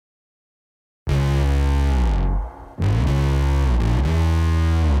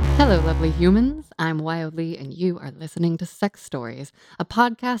Hello, lovely humans. I'm Wildly, and you are listening to Sex Stories, a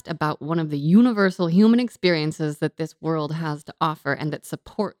podcast about one of the universal human experiences that this world has to offer and that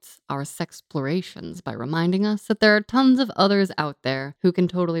supports our sexplorations by reminding us that there are tons of others out there who can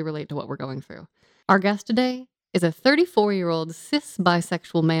totally relate to what we're going through. Our guest today is a 34-year-old cis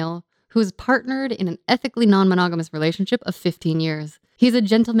bisexual male who is partnered in an ethically non-monogamous relationship of 15 years. He's a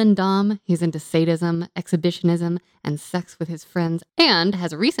gentleman dom, he's into sadism, exhibitionism, and sex with his friends, and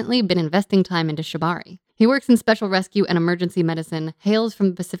has recently been investing time into shibari. He works in special rescue and emergency medicine, hails from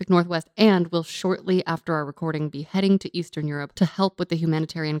the Pacific Northwest, and will shortly after our recording be heading to Eastern Europe to help with the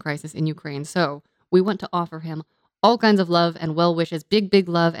humanitarian crisis in Ukraine. So we want to offer him all kinds of love and well wishes. Big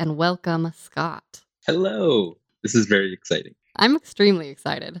love, and welcome, Scott. Hello. This is very exciting. I'm extremely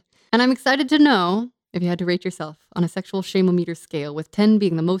excited. And I'm excited to know, if you had to rate yourself on a sexual shame-o-meter scale, with 10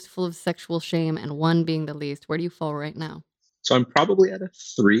 being the most full of sexual shame and 1 being the least, where do you fall right now? So I'm probably at a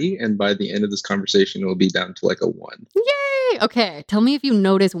 3, and by the end of this conversation, it will be down to like a 1. Yay! Okay, tell me if you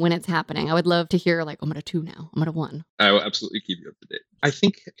notice when it's happening. I would love to hear, like, I'm at a 2 now. I'm at a 1. I will absolutely keep you up to date. I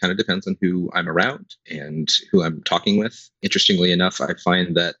think it kind of depends on who I'm around and who I'm talking with. Interestingly enough, I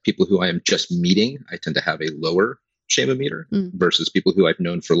find that people who I am just meeting, I tend to have a lower shame-o-meter versus people who I've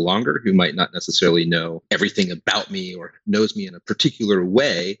known for longer who might not necessarily know everything about me or knows me in a particular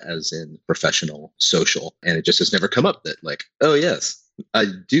way, as in professional, social. And it just has never come up that like, oh yes, I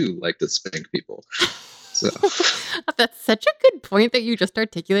do like to spank people. So That's such a good point that you just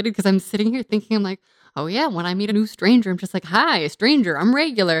articulated, because I'm sitting here thinking, I'm like, oh yeah, when I meet a new stranger, I'm just like, hi, stranger, I'm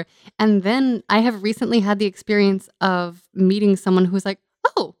regular. And then I have recently had the experience of meeting someone who's like,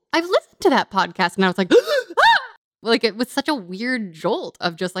 oh, I've listened to that podcast. And I was like, like, it was such a weird jolt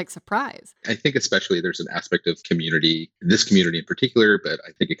of just like surprise. I think especially there's an aspect of community, this community in particular, but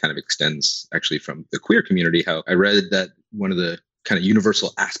I think it kind of extends actually from the queer community. How I read that one of the kind of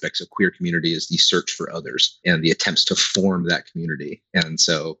universal aspects of queer community is the search for others and the attempts to form that community. And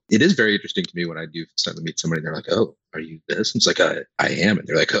so it is very interesting to me when I do start to meet somebody and they're like, oh, are you this? And it's like, I am. And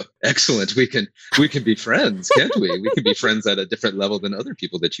they're like, oh, excellent. We can be friends, can't we? We can be friends at a different level than other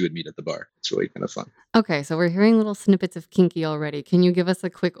people that you would meet at the bar. It's really kind of fun. Okay, so we're hearing little snippets of kinky already. Can you give us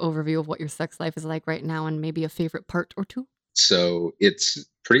a quick overview of what your sex life is like right now and maybe a favorite part or two? So it's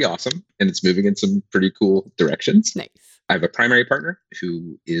pretty awesome and it's moving in some pretty cool directions. Nice. I have a primary partner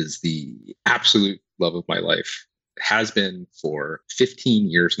who is the absolute love of my life, has been for 15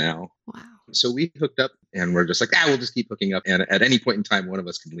 years now. Wow. So we hooked up and we're just like, we'll just keep hooking up. And at any point in time, one of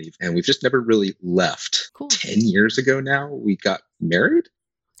us can leave. And we've just never really left. Cool. 10 years ago now, we got married.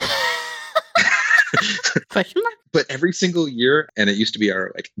 Question mark? But every single year, and it used to be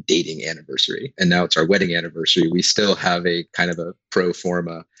our like dating anniversary, and now it's our wedding anniversary, we still have a kind of a pro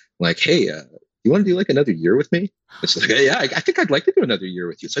forma, like, hey, you want to do like another year with me? It's like, yeah, I think I'd like to do another year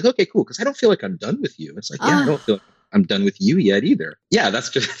with you. It's like, okay, cool. Because I don't feel like I'm done with you. It's like, yeah, I don't feel like I'm done with you yet either. Yeah, that's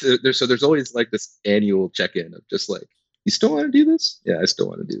just, there's always like this annual check-in of just like, you still want to do this? Yeah, I still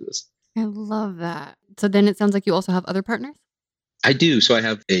want to do this. I love that. So then it sounds like you also have other partners? I do. So I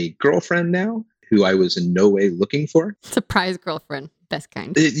have a girlfriend now who I was in no way looking for. Surprise girlfriend. Best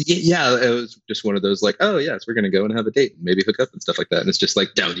kind. Yeah, it was just one of those like, oh, yes, we're going to go and have a date and maybe hook up and stuff like that. And it's just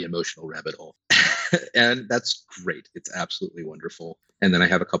like down the emotional rabbit hole. And that's great. It's absolutely wonderful. And then I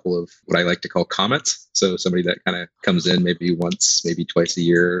have a couple of what I like to call comets. So somebody that kind of comes in maybe once, maybe twice a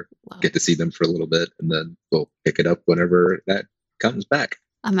year, get to see them for a little bit, and then we'll pick it up whenever that comes back.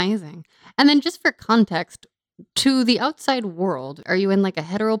 Amazing. And then just for context, to the outside world, are you in like a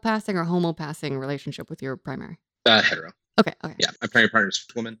hetero passing or homo passing relationship with your primary? Hetero. Okay. Yeah, my primary partner is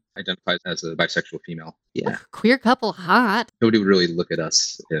a woman, identifies as a bisexual female. Yeah. Queer couple, hot. Nobody would really look at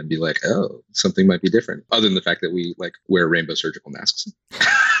us and be like, oh, something might be different, other than the fact that we like wear rainbow surgical masks.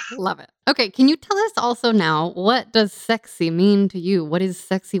 Love it. Okay, can you tell us also now, what does sexy mean to you? What is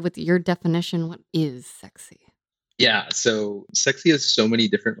sexy with your definition? What is sexy? Yeah, so sexy has so many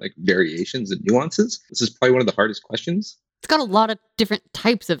different like variations and nuances. This is probably one of the hardest questions. It's got a lot of different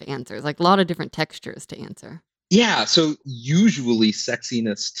types of answers, like a lot of different textures to answer. Yeah, so usually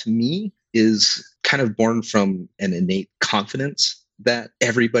sexiness to me is kind of born from an innate confidence that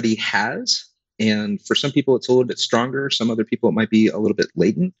everybody has. And for some people, it's a little bit stronger. Some other people, it might be a little bit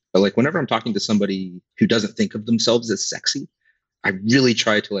latent. But like whenever I'm talking to somebody who doesn't think of themselves as sexy, I really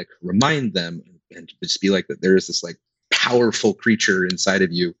try to like remind them and just be like that there is this like powerful creature inside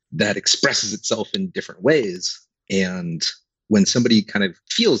of you that expresses itself in different ways. And when somebody kind of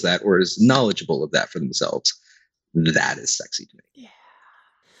feels that or is knowledgeable of that for themselves, that is sexy to me. Yeah.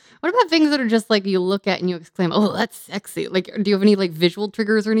 What about things that are just like you look at and you exclaim, "Oh, that's sexy." Like, do you have any like visual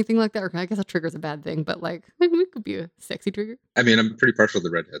triggers or anything like that? Or I guess a trigger is a bad thing, but like it could be a sexy trigger. I mean, I'm pretty partial to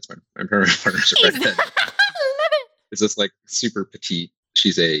redheads. My parents' partner's a Nice. redhead. Love it. Is this like super petite?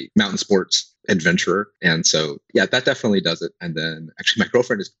 She's a mountain sports adventurer. And so, yeah, that definitely does it. And then actually, my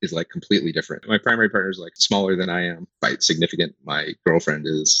girlfriend is like completely different. My primary partner is like smaller than I am, quite significant. My girlfriend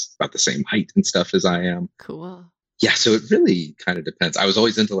is about the same height and stuff as I am. Cool. Yeah, so it really kind of depends. I was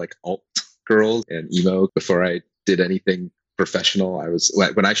always into like alt girls and emo before I did anything professional. I was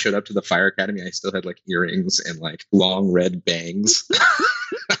like, when I showed up to the fire academy, I still had like earrings and like long red bangs,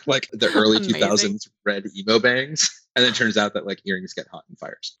 like the early Amazing. 2000s red emo bangs. And then it turns out that like earrings get hot in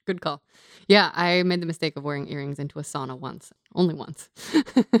fires. Good call. Yeah, I made the mistake of wearing earrings into a sauna once, only once.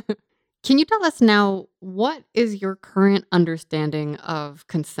 Can you tell us now, what is your current understanding of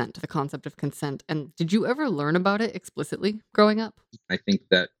consent, the concept of consent? And did you ever learn about it explicitly growing up? I think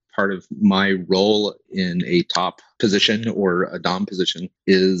that part of my role in a top position or a dom position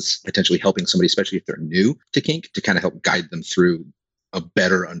is potentially helping somebody, especially if they're new to kink, to kind of help guide them through a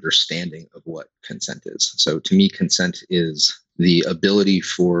better understanding of what consent is. So to me, consent is the ability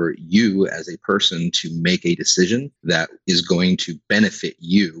for you as a person to make a decision that is going to benefit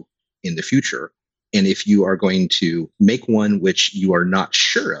you in the future. And if you are going to make one which you are not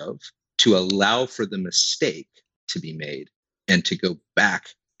sure of, to allow for the mistake to be made and to go back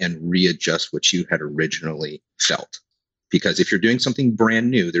and readjust what you had originally felt. Because if you're doing something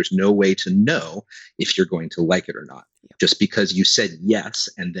brand new, there's no way to know if you're going to like it or not. Just because you said yes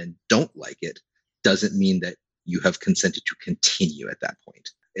and then don't like it doesn't mean that you have consented to continue at that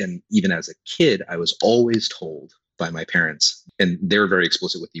point. And even as a kid, I was always told by my parents, and they're very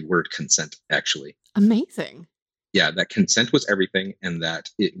explicit with the word consent, actually. Amazing. Yeah, that consent was everything and that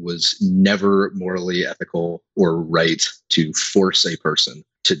it was never morally ethical or right to force a person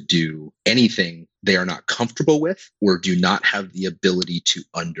to do anything they are not comfortable with or do not have the ability to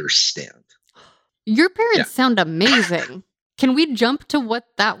understand. Your parents Yeah. sound amazing. Can we jump to what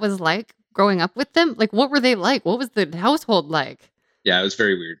that was like growing up with them? Like, what were they like? What was the household like? Yeah, it was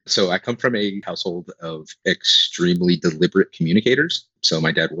very weird. So I come from a household of extremely deliberate communicators. So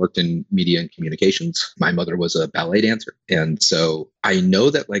my dad worked in media and communications. My mother was a ballet dancer. And so I know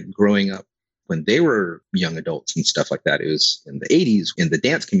that like growing up when they were young adults and stuff like that, it was in the 80s in the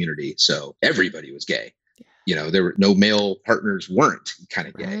dance community. So everybody was gay. You know, there were no male partners weren't kind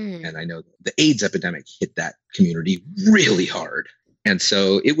of gay. Right. And I know the AIDS epidemic hit that community really hard. And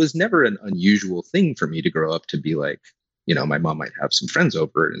so it was never an unusual thing for me to grow up to be like, you know, my mom might have some friends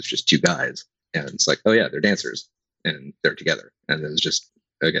over and it's just two guys. And it's like, oh yeah, they're dancers and they're together. And it was just,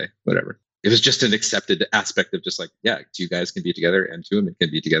 okay, whatever. It was just an accepted aspect of just like, yeah, two guys can be together and two women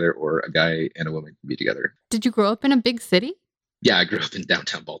can be together, or a guy and a woman can be together. Did you grow up in a big city? Yeah, I grew up in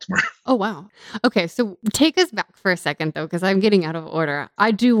downtown Baltimore. Oh, wow. Okay, so take us back for a second, though, because I'm getting out of order.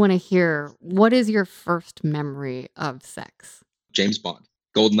 I do want to hear, what is your first memory of sex? James Bond,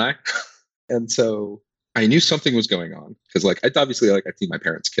 GoldenEye. And so I knew something was going on because like I'd obviously like I'd seen my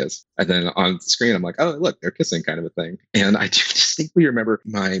parents kiss. And then on the screen, I'm like, oh, look, they're kissing kind of a thing. And I do distinctly remember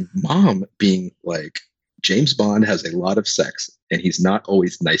my mom being like, James Bond has a lot of sex and he's not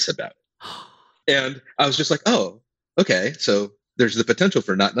always nice about it. And I was just like, oh, okay. So there's the potential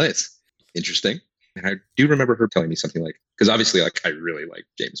for not nice. Interesting. And I do remember her telling me something like, because obviously like I really like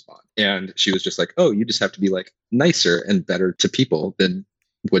James Bond. And she was just like, oh, you just have to be like nicer and better to people than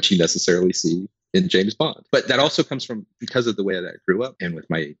what you necessarily see in James Bond. But that also comes from because of the way that I grew up and with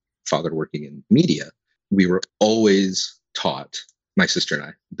my father working in media, we were always taught, my sister and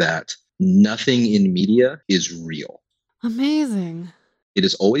I, that nothing in media is real. Amazing. It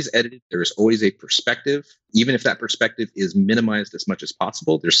is always edited. There is always a perspective. Even if that perspective is minimized as much as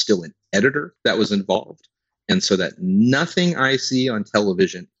possible, there's still an editor that was involved. And so that nothing I see on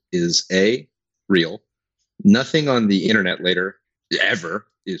television is real. Nothing on the internet later ever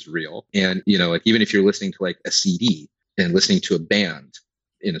is real. And, you know, like even if you're listening to like a CD and listening to a band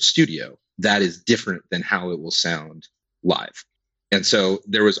in a studio, that is different than how it will sound live. And so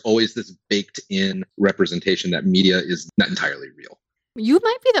there was always this baked in representation that media is not entirely real. You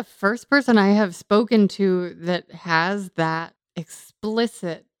might be the first person I have spoken to that has that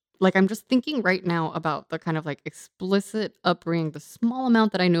explicit, like I'm just thinking right now about the kind of like explicit upbringing. The small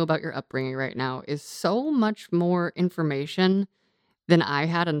amount that I know about your upbringing right now is so much more information than I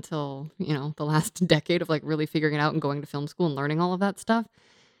had until, you know, the last decade of like really figuring it out and going to film school and learning all of that stuff.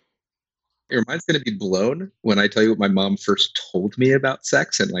 Your mind's going to be blown when I tell you what my mom first told me about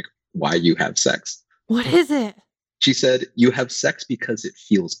sex and like why you have sex. What is it? She said, you have sex because it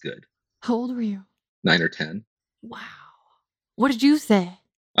feels good. How old were you? 9 or 10. Wow. What did you say?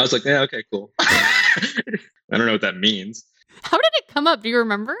 I was like, yeah, okay, cool. I don't know what that means. How did it come up? Do you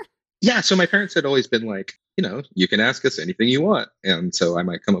remember? Yeah, so my parents had always been like, you can ask us anything you want. And so I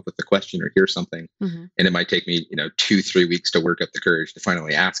might come up with a question or hear something. Mm-hmm. And it might take me, 2-3 weeks to work up the courage to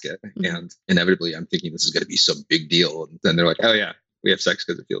finally ask it. Mm-hmm. And inevitably, I'm thinking this is going to be some big deal. And then they're like, oh, yeah, we have sex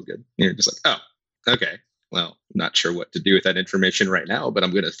because it feels good. And you're just like, oh, okay. Well, I'm not sure what to do with that information right now, but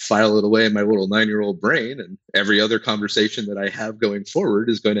I'm going to file it away in my little 9-year-old brain. And every other conversation that I have going forward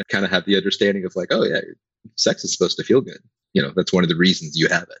is going to kind of have the understanding of like, oh, yeah, sex is supposed to feel good. That's one of the reasons you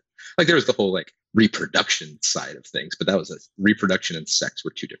have it. Like there was the whole like reproduction side of things, but that was reproduction and sex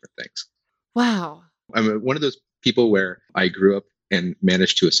were two different things. Wow. I'm one of those people where I grew up and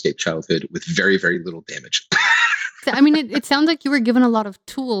managed to escape childhood with very, very little damage. I mean, it sounds like you were given a lot of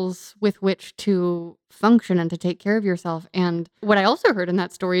tools with which to function and to take care of yourself. And what I also heard in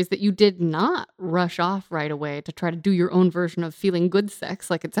that story is that you did not rush off right away to try to do your own version of feeling good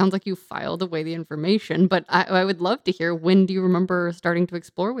sex. Like it sounds like you filed away the information, but I would love to hear, when do you remember starting to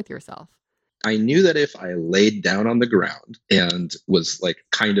explore with yourself? I knew that if I laid down on the ground and was like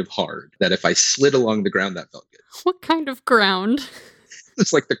kind of hard, that if I slid along the ground, that felt good. What kind of ground?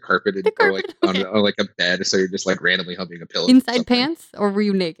 It's like the carpeted, or like okay. on like a bed, so you're just like randomly humping a pillow. Inside pants, or were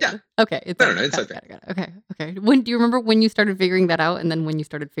you naked? Yeah. Okay. No, inside pants. Okay. When do you remember when you started figuring that out, and then when you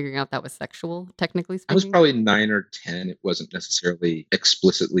started figuring out that was sexual, technically speaking? I was probably 9 or 10. It wasn't necessarily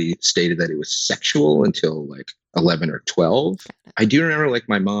explicitly stated that it was sexual until like 11 or 12. I do remember like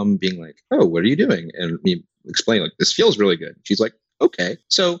my mom being like, "Oh, what are you doing?" And me explaining like, "This feels really good." She's like, "Okay,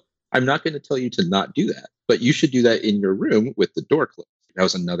 so I'm not going to tell you to not do that, but you should do that in your room with the door closed." That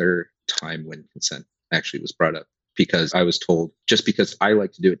was another time when consent actually was brought up, because I was told just because I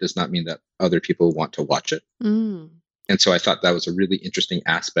like to do it does not mean that other people want to watch it. Mm. And so I thought that was a really interesting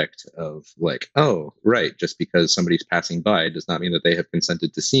aspect of like, oh, right, just because somebody's passing by does not mean that they have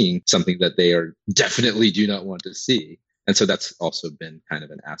consented to seeing something that they are definitely do not want to see. And so that's also been kind of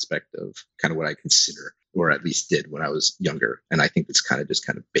an aspect of kind of what I consider, or at least did when I was younger. And I think it's kind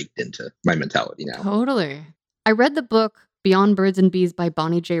of baked into my mentality now. Totally. I read the book Beyond Birds and Bees by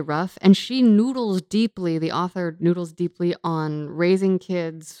Bonnie J. Ruff, and she noodles deeply, the author noodles deeply on raising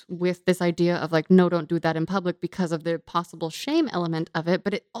kids with this idea of like, no, don't do that in public because of the possible shame element of it.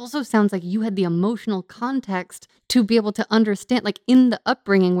 But it also sounds like you had the emotional context to be able to understand, like in the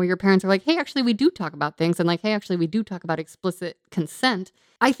upbringing where your parents are like, hey, actually, we do talk about things, and like, hey, actually, we do talk about explicit consent.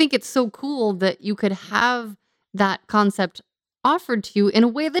 I think it's so cool that you could have that concept offered to you in a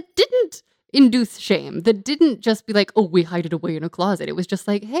way that didn't induce shame, that didn't just be like, oh, we hide it away in a closet. It was just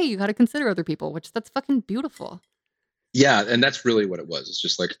like, hey, you got to consider other people, which that's fucking beautiful. Yeah, and that's really what it was. It's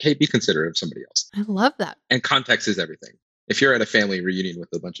just like, hey, be considerate of somebody else. I love that. And context is everything. If you're at a family reunion with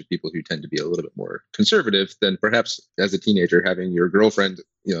a bunch of people who tend to be a little bit more conservative, then perhaps as a teenager, having your girlfriend,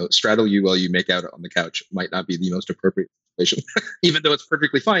 straddle you while you make out on the couch might not be the most appropriate situation, even though it's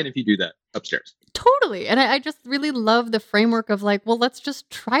perfectly fine if you do that upstairs. Totally. And I just really love the framework of like, well, let's just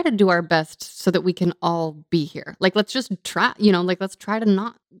try to do our best so that we can all be here. Like, let's just try, let's try to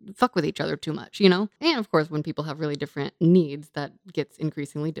not fuck with each other too much, And of course, when people have really different needs, that gets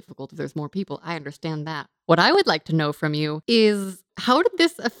increasingly difficult if there's more people. I understand that. What I would like to know from you is, how did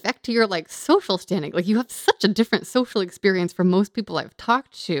this affect your like social standing? Like, you have such a different social experience from most people I've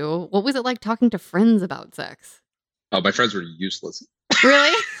talked to. What was it like talking to friends about sex? Oh, my friends were useless.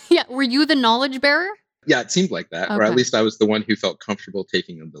 Really? Yeah. Were you the knowledge bearer? Yeah, it seemed like that. Okay. Or at least I was the one who felt comfortable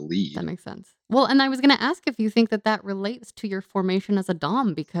taking the lead. That makes sense. Well, and I was going to ask if you think that relates to your formation as a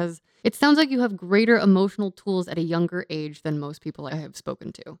dom, because it sounds like you have greater emotional tools at a younger age than most people I have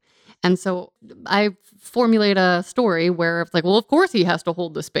spoken to. And so I formulate a story where it's like, well, of course he has to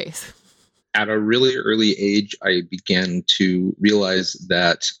hold the space. At a really early age, I began to realize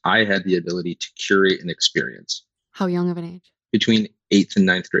that I had the ability to curate an experience. How young of an age? Between 8th and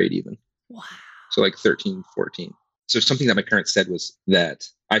 9th grade even. Wow. So like 13, 14. So something that my parents said was that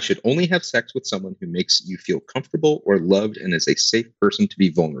I should only have sex with someone who makes you feel comfortable or loved and is a safe person to be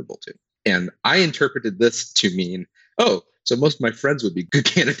vulnerable to. And I interpreted this to mean, oh, so most of my friends would be good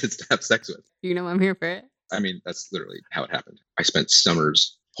candidates to have sex with. I'm here for it. I mean, that's literally how it happened. I spent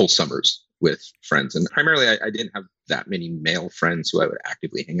whole summers with friends. And primarily, I didn't have that many male friends who I would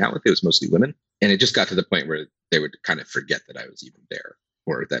actively hang out with. It was mostly women. And it just got to the point where they would kind of forget that I was even there,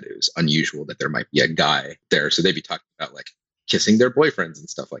 or that it was unusual that there might be a guy there. So they'd be talking about like kissing their boyfriends and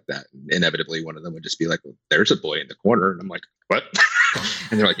stuff like that. And inevitably, one of them would just be like, well, there's a boy in the corner. And I'm like, what?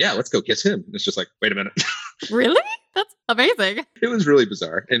 And they're like, yeah, let's go kiss him. And it's just like, wait a minute. Really? That's amazing. It was really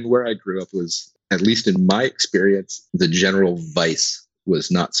bizarre. And where I grew up was, at least in my experience, the general vice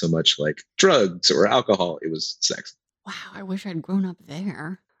was not so much like drugs or alcohol. It was sex. Wow, I wish I'd grown up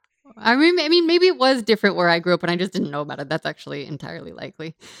there. I mean, maybe it was different where I grew up and I just didn't know about it. That's actually entirely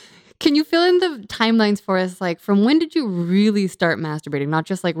likely. Can you fill in the timelines for us? Like, from when did you really start masturbating? Not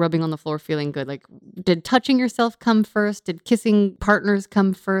just like rubbing on the floor, feeling good. Like, did touching yourself come first? Did kissing partners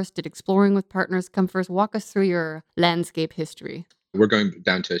come first? Did exploring with partners come first? Walk us through your landscape history. We're going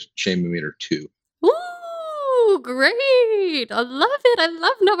down to shame meter 2. Ooh, great. I love it. I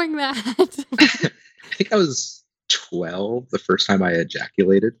love knowing that. I think I was 12 the first time I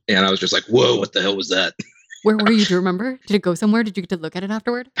ejaculated, and I was just like, whoa, what the hell was that? Where were you? Do you remember? Did it go somewhere? Did you get to look at it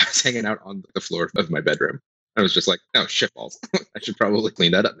afterward? I was hanging out on the floor of my bedroom. I was just like, oh, shitballs. I should probably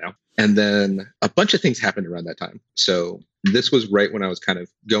clean that up now. And then a bunch of things happened around that time. So this was right when I was kind of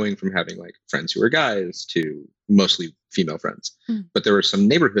going from having like friends who were guys to mostly female friends. But there were some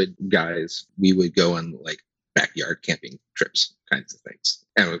neighborhood guys. We would go on like backyard camping trips kinds of things.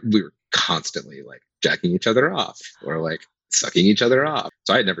 And we were constantly like jacking each other off or like sucking each other off.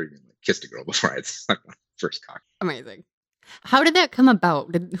 So I had never even like kissed a girl before I had sucked my first cock. Amazing. How did that come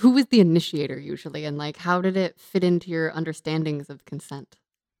about? Who was the initiator usually? And like, how did it fit into your understandings of consent?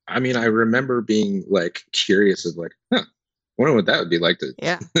 I mean, I remember being like curious of like, I wonder what that would be like to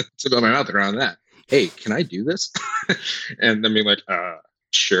spit my mouth around that. Hey, can I do this? And then being like,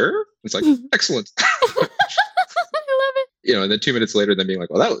 sure. It's like, excellent. I love it. You know, and then 2 minutes later, then being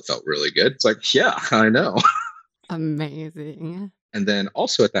like, well, that felt really good. It's like, yeah, I know. Amazing. And then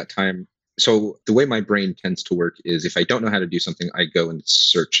also at that time, so the way my brain tends to work is if I don't know how to do something, I go and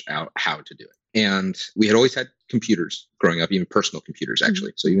search out how to do it. And we had always had computers growing up, even personal computers,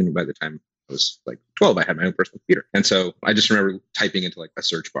 actually. So even by the time I was like 12, I had my own personal computer. And so I just remember typing into like a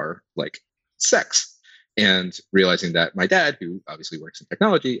search bar, like sex, and realizing that my dad, who obviously works in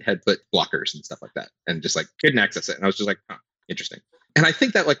technology, had put blockers and stuff like that and just like couldn't access it. And I was just like, interesting. And I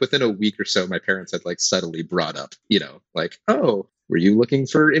think that like within a week or so, my parents had like subtly brought up, you know, like, oh, were you looking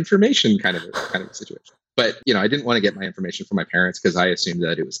for information kind of a situation? But, you know, I didn't want to get my information from my parents because I assumed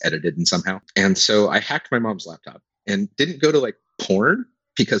that it was edited in somehow. And so I hacked my mom's laptop and didn't go to like porn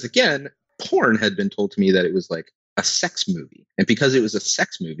because, again, porn had been told to me that it was like a sex movie. And because it was a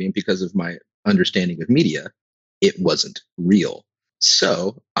sex movie and because of my understanding of media, it wasn't real.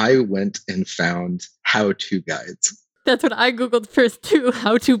 So I went and found how-to guides. That's what I Googled first too.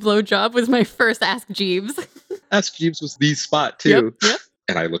 How to blow job was my first Ask Jeeves. Ask Jeeves was the spot too. Yep.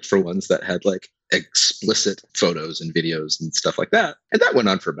 And I looked for ones that had like explicit photos and videos and stuff like that. And that went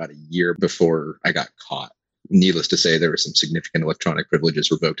on for about a year before I got caught. Needless to say, there were some significant electronic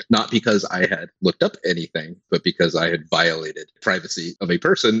privileges revoked, not because I had looked up anything, but because I had violated privacy of a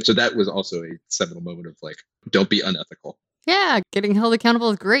person. So that was also a seminal moment of like, don't be unethical. Yeah, getting held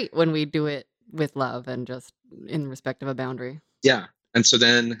accountable is great when we do it with love and just in respect of a boundary. Yeah. And so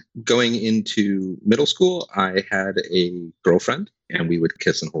then going into middle school, I had a girlfriend and we would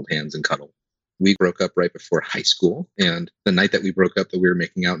kiss and hold hands and cuddle. We broke up right before high school. And the night that we broke up, that we were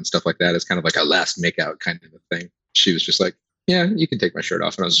making out and stuff like that is kind of like a last make out kind of a thing. She was just like, yeah, you can take my shirt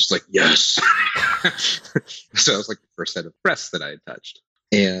off. And I was just like, yes. So it was like the first set of breasts that I had touched.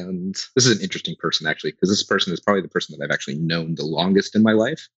 And this is an interesting person, actually, because this person is probably the person that I've actually known the longest in my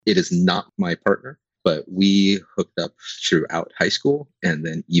life. It is not my partner, but we hooked up throughout high school and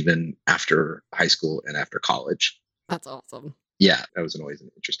then even after high school and after college. That's awesome. Yeah, that was always an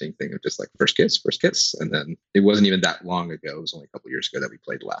interesting thing of just like first kiss. And then it wasn't even that long ago. It was only a couple of years ago that we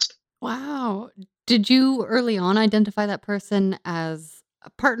played last. Wow. Did you early on identify that person as a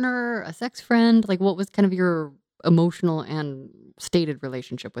partner, a sex friend? Like, what was kind of your emotional and stated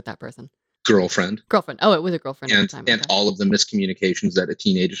relationship with that person? Girlfriend. Oh, it was a girlfriend at the time. And all of the miscommunications that a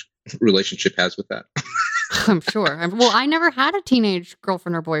teenage relationship has with that. I'm sure. Well, I never had a teenage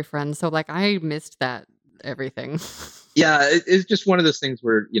girlfriend or boyfriend, so like I missed that everything. Yeah, it's just one of those things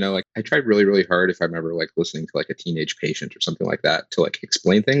where, you know, like I tried really, really hard if I remember like listening to like a teenage patient or something like that to like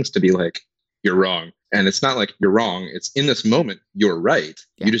explain things to be like, you're wrong. And it's not like you're wrong. It's in this moment, you're right.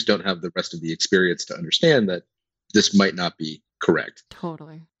 Yeah. You just don't have the rest of the experience to understand that this might not be correct.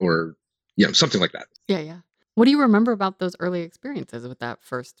 Totally. Or, you know, something like that. Yeah. What do you remember about those early experiences with that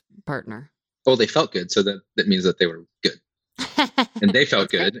first partner? Oh, they felt good. So that means that they were good. And they felt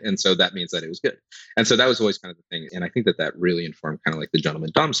good. Right. And so that means that it was good. And so that was always kind of the thing. And I think that really informed kind of like the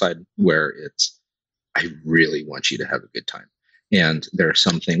gentleman dom side, where it's, I really want you to have a good time. And there are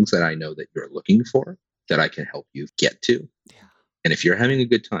some things that I know that you're looking for that I can help you get to. Yeah. And if you're having a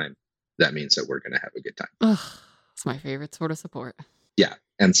good time, that means that we're going to have a good time. Ugh, it's my favorite sort of support. Yeah.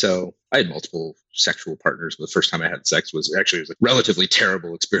 And so I had multiple sexual partners. The first time I had sex was a relatively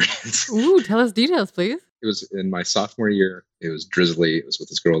terrible experience. Ooh, tell us details, please. It was in my sophomore year. It was drizzly. It was with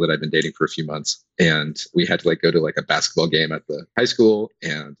this girl that I'd been dating for a few months. And we had to like go to like a basketball game at the high school.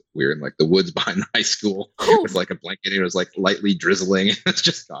 And we were in like the woods behind the high school with like a blanket. And it was like lightly drizzling. It's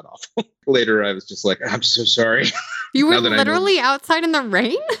just god awful. Later, I was just like, I'm so sorry. You were Now that I know- literally outside in the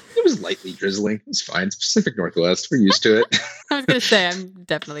rain? It was lightly drizzling. It was fine. It's Pacific Northwest. We're used to it. I was going to say, I'm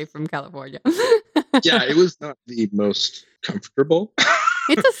definitely from California. Yeah, it was not the most comfortable.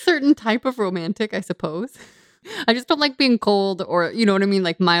 It's a certain type of romantic, I suppose. I just don't like being cold or, you know what I mean?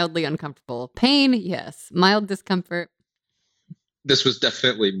 Like mildly uncomfortable. Pain, yes. Mild discomfort. This was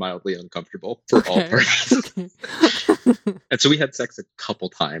definitely mildly uncomfortable for all parties. Okay. And so we had sex a couple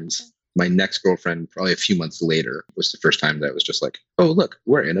times. My next girlfriend, probably a few months later, was the first time that I was just like, oh, look,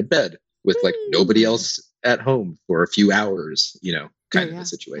 we're in a bed with like nobody else at home for a few hours, you know, kind of a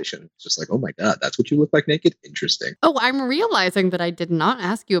situation. It's just like, oh my God, that's what you look like naked? Interesting. Oh, I'm realizing that I did not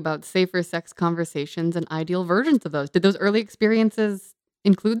ask you about safer sex conversations and ideal versions of those. Did those early experiences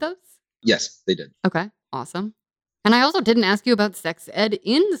include those? Yes, they did. Okay, awesome. And I also didn't ask you about sex ed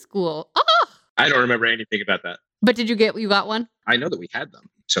in school. Oh! I don't remember anything about that. But you got one? I know that we had them.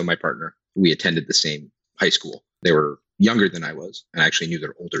 So my partner, we attended the same high school. They were younger than I was, and I actually knew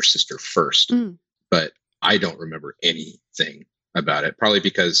their older sister first. But I don't remember anything about it. Probably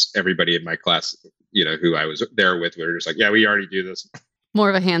because everybody in my class, you know, who I was there with, were just like, yeah, we already do this. More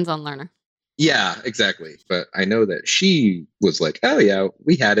of a hands-on learner. Yeah, exactly. But I know that she was like, oh yeah,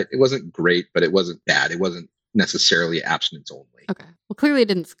 we had it. It wasn't great, but it wasn't bad. It wasn't necessarily abstinence only. Okay. Well, clearly it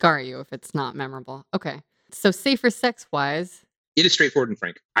didn't scar you if it's not memorable. Okay. So safer sex-wise. It is straightforward and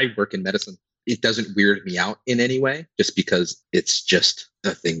frank. I work in medicine. It doesn't weird me out in any way, just because it's just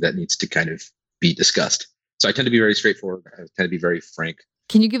a thing that needs to kind of be discussed. So I tend to be very straightforward. I tend to be very frank.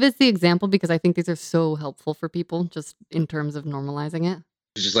 Can you give us the example? Because I think these are so helpful for people just in terms of normalizing it.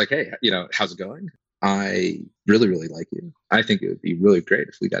 It's just like, hey, you know, how's it going? I really, really like you. I think it would be really great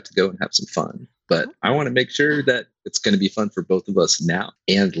if we got to go and have some fun. But I want to make sure that it's going to be fun for both of us now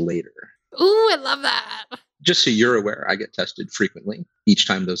and later. Ooh, I love that. Just so you're aware, I get tested frequently. Each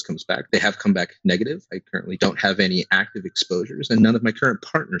time those comes back, they have come back negative. I currently don't have any active exposures, and none of my current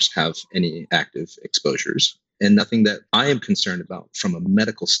partners have any active exposures, and nothing that I am concerned about from a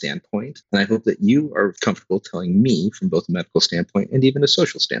medical standpoint. And I hope that you are comfortable telling me from both a medical standpoint and even a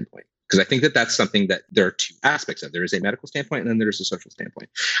social standpoint. Because I think that that's something that there are two aspects of. There is a medical standpoint and then there's a social standpoint.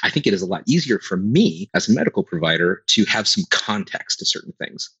 I think it is a lot easier for me as a medical provider to have some context to certain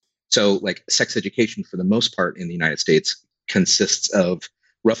things. So like sex education for the most part in the United States consists of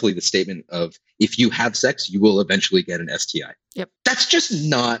roughly the statement of, if you have sex, you will eventually get an STI. Yep. That's just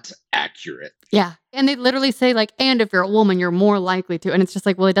not accurate. Yeah. And they literally say like, and if you're a woman, you're more likely to. And it's just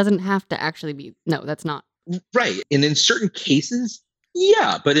like, well, it doesn't have to actually be. No, that's not. Right. And in certain cases,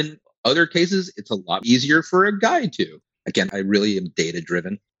 yeah. But in other cases, it's a lot easier for a guy to. Again, I really am data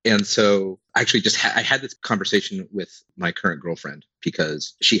driven. And so I actually just I had this conversation with my current girlfriend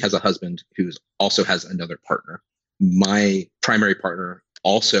because she has a husband who also has another partner. My primary partner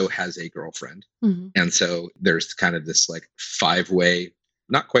also has a girlfriend. Mm-hmm. And so there's kind of this like 5-way,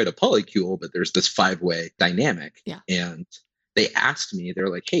 not quite a polycule, but there's this 5-way dynamic. Yeah. And they asked me, they're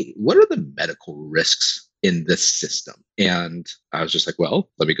like, hey, what are the medical risks in this system? And I was just like,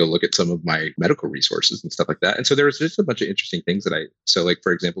 well, let me go look at some of my medical resources and stuff like that. And so there was just a bunch of interesting things so like,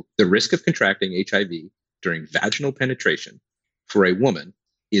 for example, the risk of contracting HIV during vaginal penetration for a woman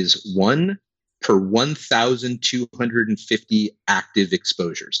is 1 per 1,250 active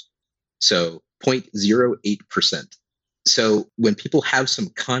exposures. So 0.08%. So when people have some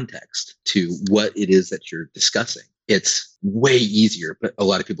context to what it is that you're discussing, it's way easier, but a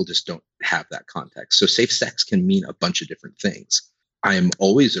lot of people just don't have that context. So safe sex can mean a bunch of different things. I am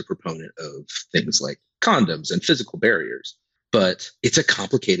always a proponent of things like condoms and physical barriers, but it's a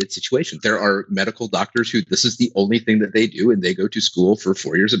complicated situation. There are medical doctors who this is the only thing that they do, and they go to school for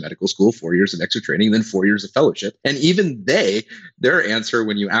 4 years of medical school, 4 years of extra training, and then 4 years of fellowship. And even their answer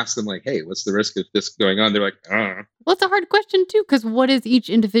when you ask them like, hey, what's the risk of this going on? They're like, Well, it's a hard question too, because what is each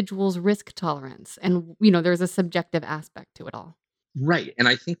individual's risk tolerance? And, you know, there's a subjective aspect to it all. Right. And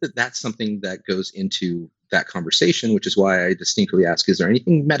I think that that's something that goes into that conversation, which is why I distinctly ask, is there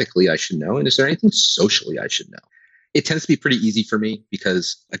anything medically I should know? And is there anything socially I should know? It tends to be pretty easy for me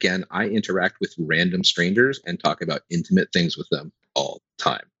because, again, I interact with random strangers and talk about intimate things with them all the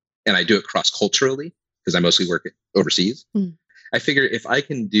time. And I do it cross-culturally because I mostly work overseas. I figure if I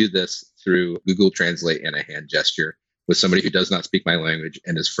can do this through Google Translate and a hand gesture with somebody who does not speak my language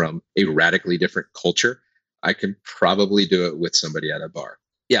and is from a radically different culture, I can probably do it with somebody at a bar.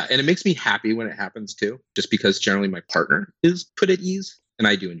 Yeah, and it makes me happy when it happens too, just because generally my partner is put at ease and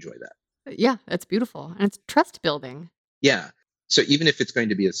I do enjoy that. Yeah, it's beautiful and it's trust building. Yeah. So even if it's going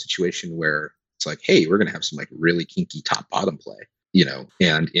to be a situation where it's like, hey, we're going to have some like really kinky top bottom play,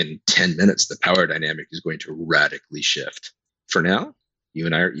 and in 10 minutes, the power dynamic is going to radically shift. For now, you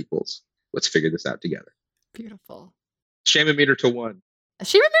and I are equals. Let's figure this out together. Beautiful. Shame meter to one.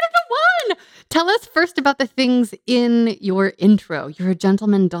 She repeated the one. Tell us first about the things in your intro. You're a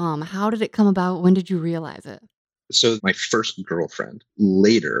gentleman dom. How did it come about? When did you realize it? So my first girlfriend,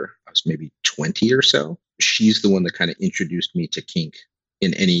 later, I was maybe 20 or so. She's the one that kind of introduced me to kink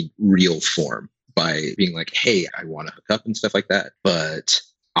in any real form by being like, hey, I want to hook up and stuff like that, but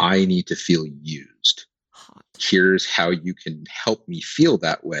I need to feel used. Hot. Here's how you can help me feel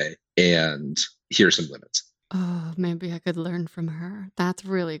that way. And here's some limits. Oh, maybe I could learn from her. That's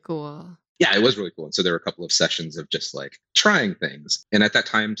really cool. Yeah, it was really cool. And so there were a couple of sessions of just like trying things. And at that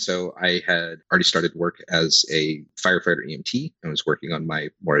time, so I had already started work as a firefighter EMT and was working on my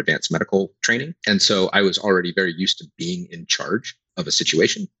more advanced medical training. And so I was already very used to being in charge of a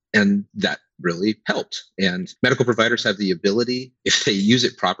situation. And that really helped. And medical providers have the ability, if they use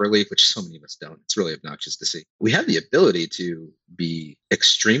it properly, which so many of us don't, it's really obnoxious to see. We have the ability to be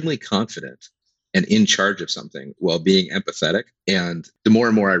extremely confident and in charge of something while being empathetic. And the more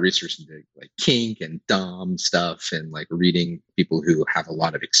and more I research into like kink and dom stuff and like reading people who have a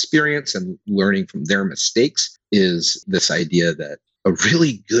lot of experience and learning from their mistakes, is this idea that a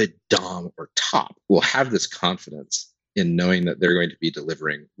really good dom or top will have this confidence in knowing that they're going to be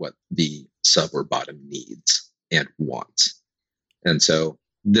delivering what the sub or bottom needs and wants. And so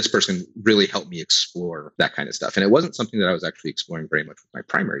this person really helped me explore that kind of stuff. And it wasn't something that I was actually exploring very much with my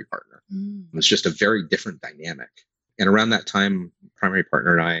primary partner. It was just a very different dynamic. And around that time, primary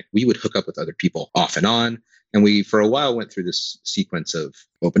partner and I, we would hook up with other people off and on. And we, for a while, went through this sequence of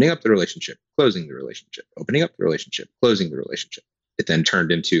opening up the relationship, closing the relationship, opening up the relationship, closing the relationship. It then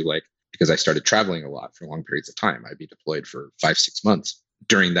turned into like, because I started traveling a lot for long periods of time, I'd be deployed for 5-6 months.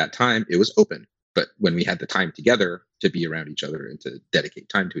 During that time, it was open. But when we had the time together to be around each other and to dedicate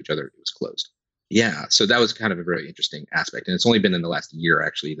time to each other, it was closed. Yeah. So that was kind of a very interesting aspect. And it's only been in the last year,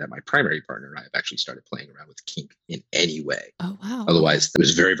 actually, that my primary partner and I have actually started playing around with kink in any way. Oh, wow. Otherwise, it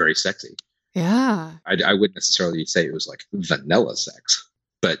was very, very sexy. Yeah. I wouldn't necessarily say it was like vanilla sex,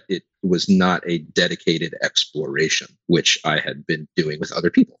 but it was not a dedicated exploration, which I had been doing with other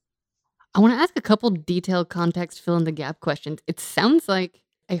people. I want to ask a couple detailed context fill in the gap questions. It sounds like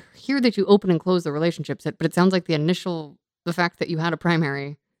I hear that you open and close the relationships, but it sounds like the fact that you had a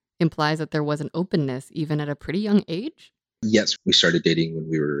primary implies that there was an openness even at a pretty young age. Yes, we started dating when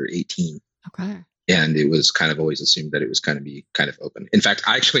we were 18. Okay. And it was kind of always assumed that it was going to be kind of open. In fact,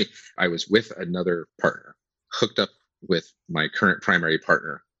 I was with another partner, hooked up with my current primary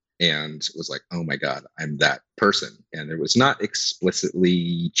partner, and was like, oh my God, I'm that person. And it was not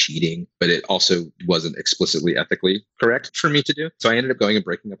explicitly cheating, but it also wasn't explicitly ethically correct for me to do. So I ended up going and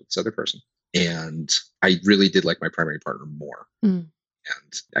breaking up with this other person. And I really did like my primary partner more. And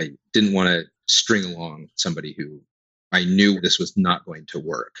I didn't want to string along somebody who I knew this was not going to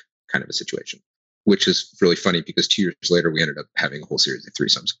work kind of a situation, which is really funny because 2 years later, we ended up having a whole series of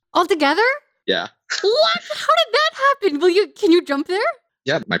threesomes. All together? Yeah. What? How did that happen? Can you jump there?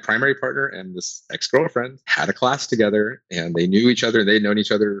 Yeah, my primary partner and this ex-girlfriend had a class together and they knew each other. They'd known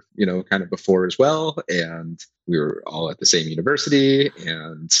each other, kind of before as well. And we were all at the same university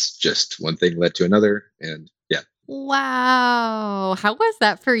and just one thing led to another. And yeah. Wow. How was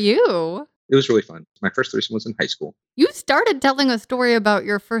that for you? It was really fun. My first threesome was in high school. You started telling a story about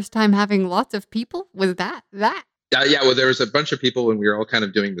your first time having lots of people. Was that? Yeah, well, there was a bunch of people and we were all kind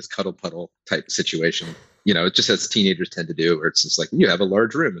of doing this cuddle puddle type situation. Just as teenagers tend to do, where it's just like you have a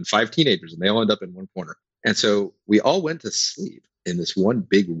large room and 5 teenagers and they all end up in one corner. And so we all went to sleep in this one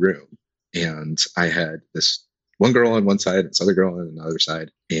big room. And I had this one girl on one side, this other girl on the other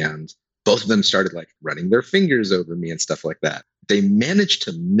side. And both of them started like running their fingers over me and stuff like that. They managed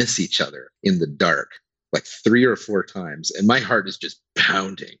to miss each other in the dark like 3 or 4 times. And my heart is just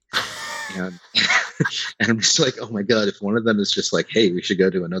pounding. And I'm just like, oh my God, if one of them is just like, hey, we should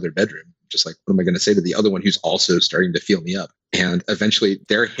go to another bedroom, just like, what am I going to say to the other one who's also starting to feel me up? And eventually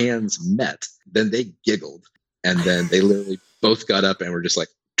their hands met, then they giggled. And then they literally both got up and were just like,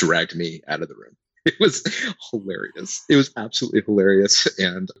 dragged me out of the room. It was hilarious. It was absolutely hilarious.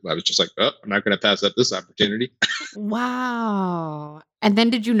 And I was just like, oh, I'm not going to pass up this opportunity. Wow. And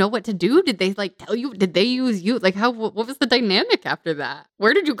then did you know what to do? Did they like tell you? Did they use you? Like what was the dynamic after that?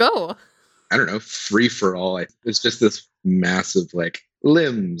 Where did you go? I don't know, free for all. It's just this massive like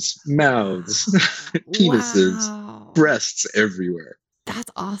limbs, mouths, penises, breasts everywhere.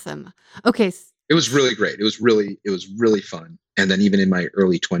 That's awesome. Okay. It was really great. It was really fun. And then even in my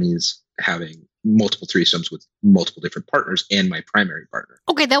early 20s, having multiple threesomes with multiple different partners and my primary partner.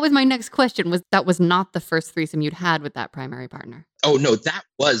 Okay, that was my next question. That was not the first threesome you'd had with that primary partner? Oh, no, that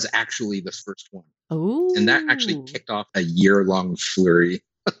was actually the first one. Oh. And that actually kicked off a year-long flurry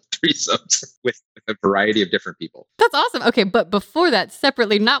of threesomes with a variety of different people. That's awesome. Okay, but before that,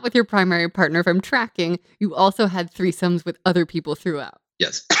 separately, not with your primary partner, if I'm tracking, you also had threesomes with other people throughout.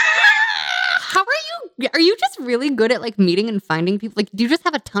 Yes. How are you just really good at like meeting and finding people? Like, do you just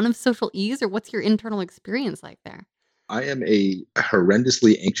have a ton of social ease, or what's your internal experience like there? I am a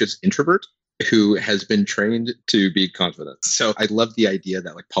horrendously anxious introvert who has been trained to be confident. So I love the idea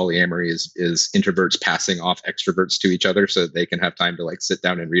that like polyamory is introverts passing off extroverts to each other so that they can have time to like sit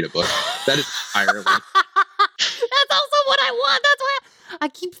down and read a book. That is entirely. That's also what I want. That's why I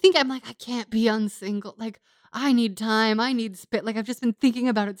keep thinking, I'm like, I can't be unsingle. Like, I need time. I need spit. Like, I've just been thinking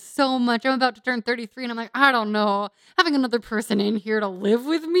about it so much. I'm about to turn 33 and I'm like, I don't know. Having another person in here to live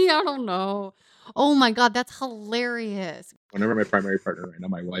with me, I don't know. Oh my God, that's hilarious. Whenever my primary partner right now,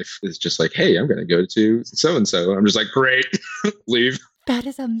 my wife is just like, hey, I'm going to go to so-and-so. I'm just like, great, leave. That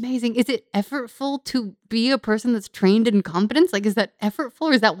is amazing. Is it effortful to be a person that's trained in confidence? Like, is that effortful,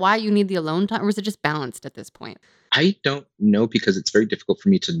 or is that why you need the alone time, or is it just balanced at this point? I don't know, because it's very difficult for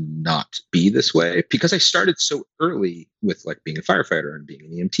me to not be this way, because I started so early with like being a firefighter and being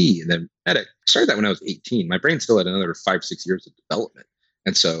an EMT and then medic. I started that when I was 18. My brain still had another 5-6 years of development.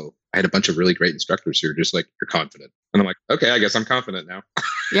 And so I had a bunch of really great instructors who were just like, you're confident. And I'm like, okay, I guess I'm confident now.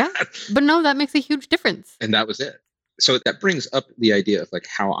 Yeah. But no, that makes a huge difference. And that was it. So that brings up the idea of like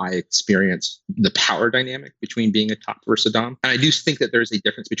how I experience the power dynamic between being a top versus a dom. And I do think that there's a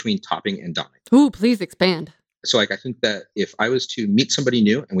difference between topping and doming. Ooh, please expand. So like I think that if I was to meet somebody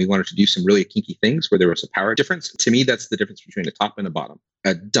new and we wanted to do some really kinky things where there was a power difference, to me that's the difference between a top and a bottom.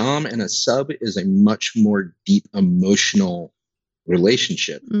 A dom and a sub is a much more deep emotional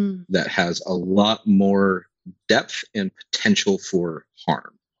relationship that has a lot more depth and potential for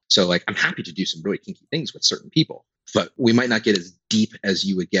harm. So like I'm happy to do some really kinky things with certain people, but we might not get as deep as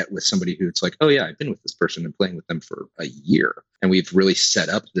you would get with somebody who it's like, oh yeah, I've been with this person and playing with them for a year and we've really set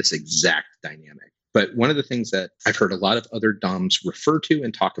up this exact dynamic. But one of the things that I've heard a lot of other DOMs refer to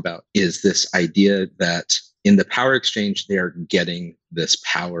and talk about is this idea that in the power exchange, they are getting this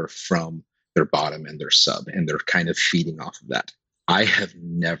power from their bottom and their sub, and they're kind of feeding off of that. I have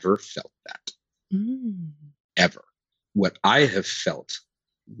never felt that, ever. What I have felt,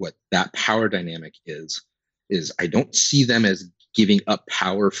 what that power dynamic is I don't see them as giving up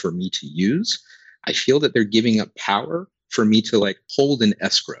power for me to use. I feel that they're giving up power for me to like hold in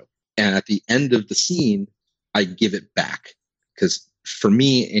escrow. And at the end of the scene, I give it back. Because for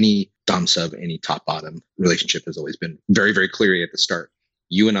me, any dom sub, any top bottom relationship has always been very, very clear at the start.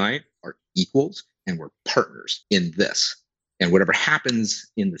 You and I are equals and we're partners in this. And whatever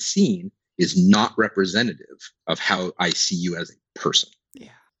happens in the scene is not representative of how I see you as a person. Yeah.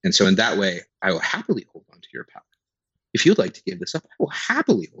 And so in that way, I will happily hold on to your power. If you'd like to give this up, I will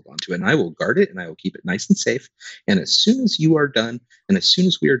happily hold on to it and I will guard it and I will keep it nice and safe. And as soon as you are done, and as soon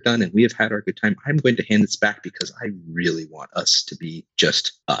as we are done and we have had our good time, I'm going to hand this back because I really want us to be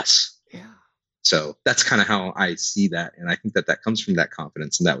just us. Yeah. So that's kind of how I see that. And I think that that comes from that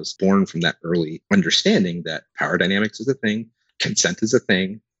confidence. And that was born from that early understanding that power dynamics is a thing, consent is a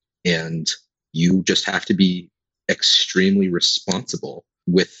thing, and you just have to be extremely responsible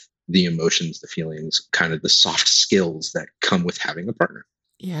with the emotions, the feelings, kind of the soft skills that come with having a partner.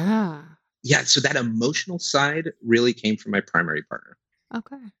 Yeah. Yeah. So that emotional side really came from my primary partner.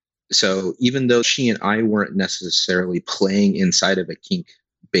 Okay. So even though she and I weren't necessarily playing inside of a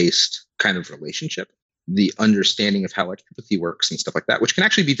kink-based kind of relationship, the understanding of how like empathy works and stuff like that, which can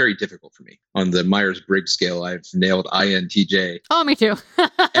actually be very difficult for me. On the Myers-Briggs scale, I've nailed INTJ. Oh, me too.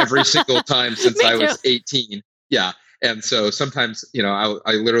 Every single time since I was too. 18. Yeah. And so sometimes,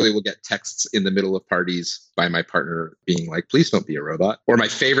 I literally will get texts in the middle of parties by my partner being like, please don't be a robot. Or my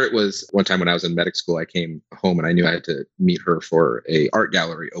favorite was one time when I was in medic school, I came home and I knew I had to meet her for a art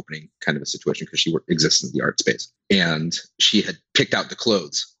gallery opening kind of a situation because she exists in the art space. And she had picked out the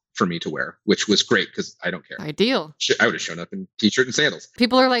clothes for me to wear, which was great because I don't care. Ideal. I would have shown up in t-shirt and sandals.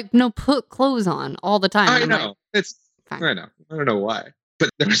 People are like, no, put clothes on all the time. I know. I know. I don't know why. But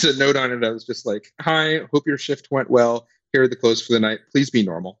there was a note on it. I was just like, hi, hope your shift went well. Here are the clothes for the night. Please be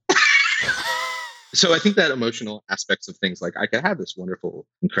normal. So I think that emotional aspects of things, like I could have this wonderful,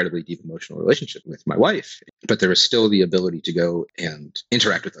 incredibly deep emotional relationship with my wife, but there was still the ability to go and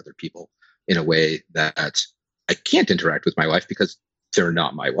interact with other people in a way that I can't interact with my wife because they're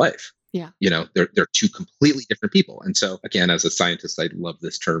not my wife. Yeah. They're two completely different people. And so again, as a scientist, I love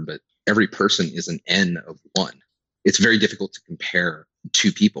this term, but every person is an N of one. it's very difficult to compare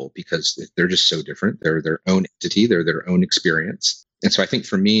two people because they're just so different. They're their own entity, they're their own experience. And so I think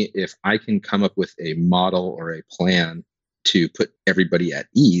for me, if I can come up with a model or a plan to put everybody at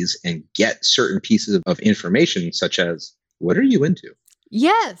ease and get certain pieces of information, such as what are you into?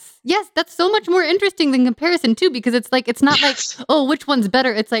 Yes. Yes. That's so much more interesting than comparison too, because it's like, it's not like, Yes, oh, which one's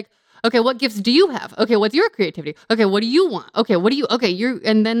better? It's like, okay, what gifts do you have? Okay, what's your creativity? Okay, what do you want? Okay, what do you, okay,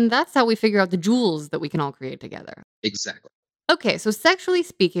 and then that's how we figure out the jewels that we can all create together. exactly. Okay, so sexually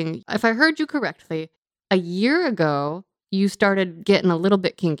speaking, if I heard you correctly, a year ago, you started getting a little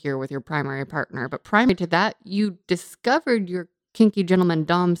bit kinkier with your primary partner, but prior to that, you discovered your kinky gentleman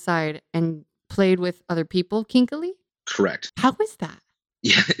dom side and played with other people kinkily? Correct. How is that?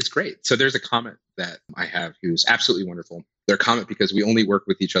 Yeah, it's great. So there's a comet that I have who's absolutely wonderful. They're a comet because we only work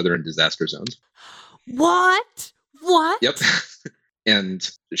with each other in disaster zones. What? What? Yep. And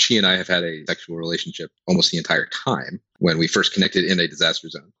she and I have had a sexual relationship almost the entire time when we first connected in a disaster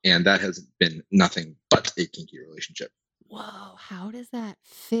zone. And that has been nothing but a kinky relationship. Whoa, how does that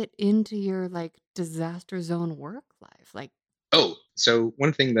fit into your like disaster zone work life? Like, Oh, so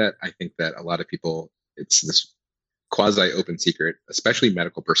one thing that I think that a lot of people, it's this quasi open secret, especially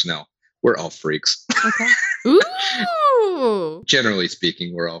medical personnel, we're all freaks. okay. Ooh. Generally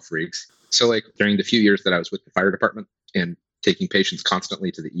speaking, we're all freaks. So, like during the few years that I was with the fire department and taking patients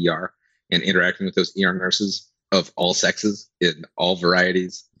constantly to the ER and interacting with those ER nurses of all sexes in all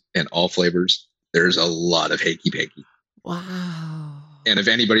varieties and all flavors, there's a lot of hanky panky. Wow. And if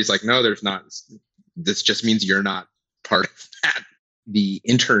anybody's like, no, there's not, this just means you're not part of that. The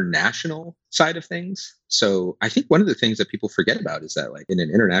international side of things. So I think one of the things that people forget about is that, like, in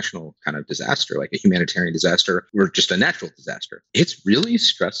an international kind of disaster, like a humanitarian disaster or just a natural disaster, it's really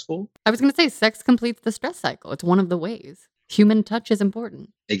stressful. I was going to say sex completes the stress cycle. It's one of the ways. Human touch is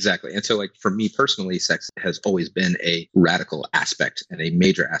important. Exactly. And so, like, for me personally, sex has always been a radical aspect and a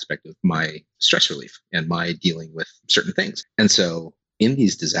major aspect of my stress relief and my dealing with certain things. And so in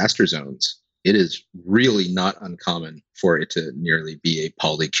these disaster zones, it is really not uncommon for it to nearly be a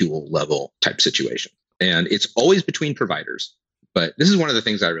polycule level type situation. And it's always between providers. But this is one of the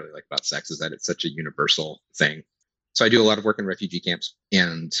things I really like about sex is that it's such a universal thing. So I do a lot of work in refugee camps.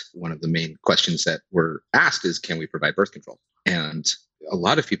 And one of the main questions that we're asked is, can we provide birth control? And a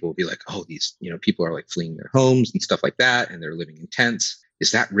lot of people will be like, oh, these, people are like fleeing their homes and stuff like that, and they're living in tents.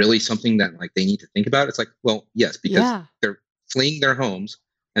 Is that really something that like they need to think about? It's like, well, yes, because they're fleeing their homes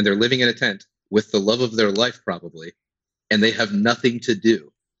and they're living in a tent with the love of their life probably, and they have nothing to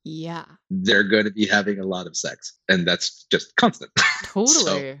do. Yeah. They're going to be having a lot of sex, and that's just constant. Totally.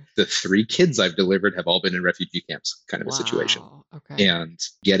 So the 3 kids I've delivered have all been in refugee camps kind of a situation. Okay. And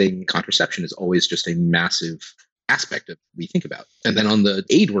getting contraception is always just a massive aspect of we think about. And then on the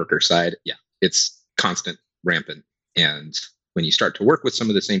aid worker side, it's constant, rampant. And when you start to work with some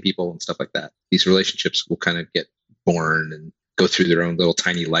of the same people and stuff like that, these relationships will kind of get born and go through their own little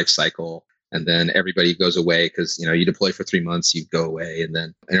tiny life cycle. And then everybody goes away because, you deploy for 3 months, you go away, and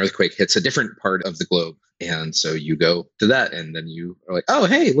then an earthquake hits a different part of the globe. And so you go to that, and then you are like, oh,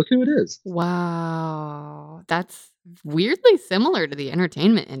 hey, look who it is. Wow. That's weirdly similar to the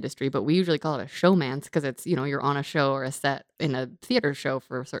entertainment industry, but we usually call it a showmance because it's, you're on a show or a set in a theater show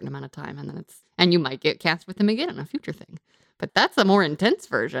for a certain amount of time, and then and you might get cast with them again in a future thing. But that's a more intense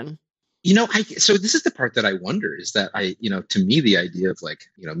version. So this is the part that I wonder is that to me, the idea of like,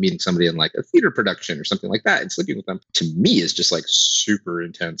 meeting somebody in like a theater production or something like that and sleeping with them, to me is just like super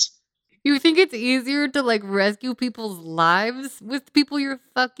intense. You think it's easier to like rescue people's lives with people you're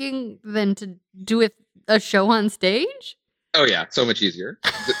fucking than to do with a show on stage? Oh yeah, so much easier.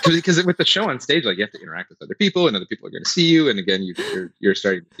 Because with the show on stage, like you have to interact with other people, and other people are going to see you, and again, you're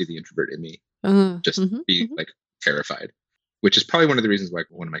starting to see the introvert in me be like terrified. Which is probably one of the reasons why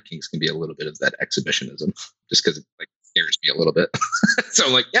one of my kinks can be a little bit of that exhibitionism, just because it like scares me a little bit. So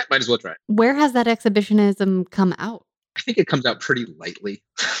I'm like, yeah, might as well try it. Where has that exhibitionism come out? I think it comes out pretty lightly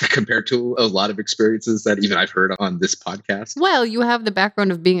compared to a lot of experiences that even I've heard on this podcast. Well, you have the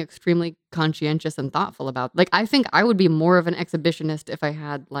background of being extremely conscientious and thoughtful about, like, I think I would be more of an exhibitionist if I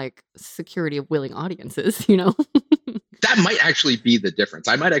had like security of willing audiences, That might actually be the difference.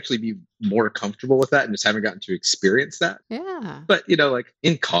 I might actually be more comfortable with that and just haven't gotten to experience that. Yeah. But, like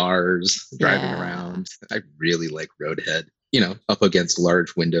in cars, driving around, I really like roadhead, up against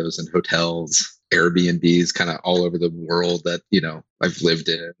large windows and hotels, Airbnbs kind of all over the world that, I've lived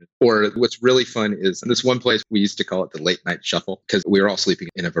in. Or what's really fun is in this one place, we used to call it the late night shuffle because we were all sleeping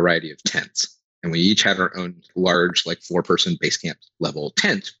in a variety of tents. And we each had our own large, like 4-person base camp level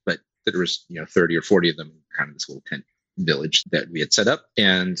tent, but there was, 30 or 40 of them in kind of this little tent village that we had set up.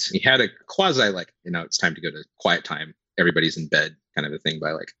 And we had a quasi like, it's time to go to quiet time. Everybody's in bed kind of a thing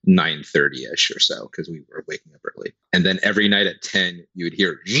by like 9:30ish or so, because we were waking up early. And then every night at 10, you would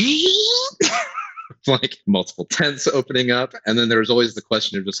hear like multiple tents opening up. And then there was always the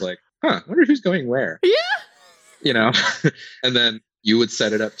question of just like, I wonder who's going where, Yeah. And then you would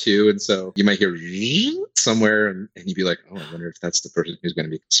set it up too. And so you might hear somewhere and you'd be like, oh, I wonder if that's the person who's going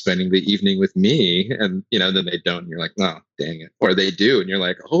to be spending the evening with me. And, then they don't. And you're like, oh, dang it. Or they do. And you're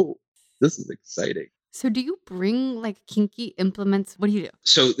like, oh, this is exciting. So do you bring like kinky implements? What do you do?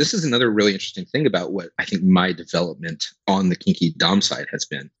 So this is another really interesting thing about what I think my development on the kinky dom side has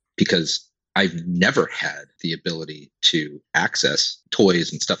been, because I've never had the ability to access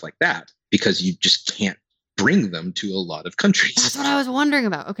toys and stuff like that, because you just can't bring them to a lot of countries. That's what I was wondering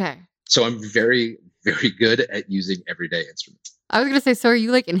about. Okay. So I'm very, very good at using everyday instruments. I was going to say, so are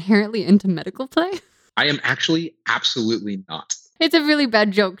you like inherently into medical play? I am actually absolutely not. It's a really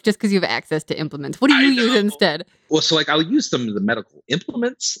bad joke just because you have access to implements. What do you use instead? Well, so like I'll use some of the medical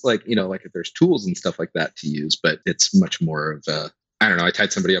implements, like, like if there's tools and stuff like that to use, but it's much more of a, I don't know. I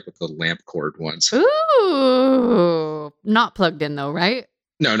tied somebody up with a lamp cord once. Ooh, not plugged in though, right?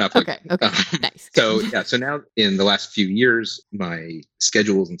 No, not plugged in. Okay, nice. So now in the last few years, my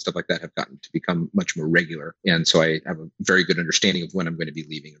schedules and stuff like that have gotten to become much more regular. And so I have a very good understanding of when I'm going to be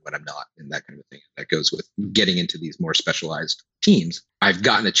leaving and when I'm not, and that kind of thing. That goes with getting into these more specialized teams. I've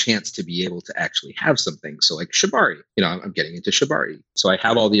gotten a chance to be able to actually have something. So like Shibari, I'm getting into Shibari. So I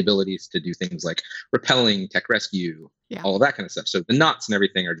have all the abilities to do things like rappelling, tech rescue, all of that kind of stuff. So the knots and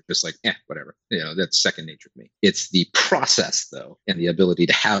everything are just like, whatever. That's second nature to me. It's the process though, and the ability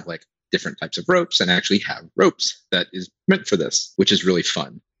to have like different types of ropes and actually have ropes that is meant for this, which is really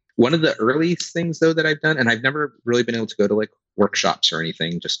fun. One of the early things though that I've done, and I've never really been able to go to like workshops or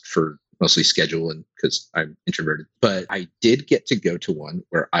anything, just for mostly schedule and because I'm introverted, but I did get to go to one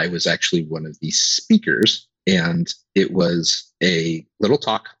where I was actually one of the speakers, and it was a little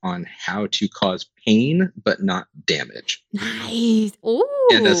talk on how to cause pain but not damage. Nice. Ooh.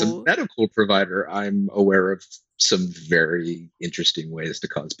 And as a medical provider, I'm aware of some very interesting ways to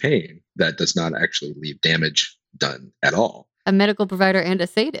cause pain that does not actually leave damage done at all. A medical provider and a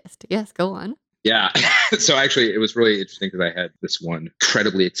sadist. Yes, go on. Yeah. So actually, it was really interesting because I had this one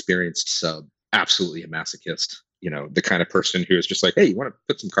incredibly experienced sub, absolutely a masochist, the kind of person who is just like, hey, you want to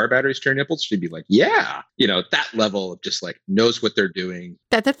put some car batteries to your nipples? She'd be like, yeah, that level of just like knows what they're doing.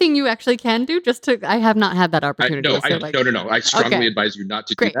 That's a thing you actually can do. I have not had that opportunity. No. I strongly advise you not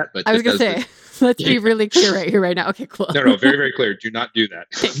to do that. But I was going to say, let's be really clear right here, right now. Okay, cool. No, very, very clear. Do not do that.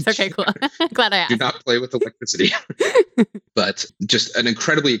 Thanks. Okay, cool. Glad I asked. Do not play with electricity. But just an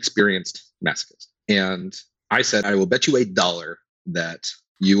incredibly experienced masochist. And I said, I will bet you $1 that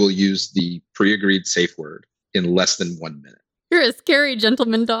you will use the pre-agreed safe word in less than 1 minute. You're a scary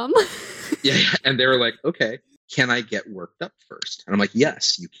gentleman, Dom. Yeah. And they were like, okay, can I get worked up first? And I'm like,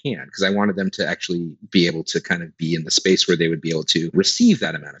 yes, you can. Because I wanted them to actually be able to kind of be in the space where they would be able to receive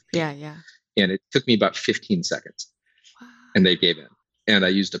that amount of pain. Yeah. And it took me about 15 seconds. Wow. And they gave in. And I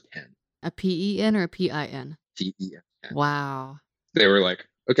used a pen. A PEN or a PIN? PEN. Wow. They were like,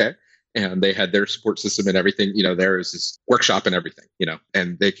 okay. And they had their support system and everything. There was this workshop and everything,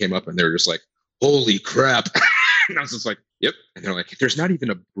 and they came up and they were just like, holy crap. And I was just like, yep. And they're like, there's not even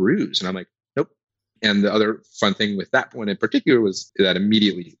a bruise. And I'm like, nope. And the other fun thing with that one in particular was that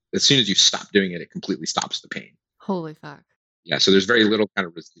immediately, as soon as you stop doing it, it completely stops the pain. Holy fuck. Yeah. So there's very little kind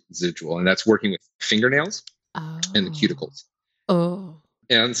of residual, and that's working with fingernails and the cuticles. Oh.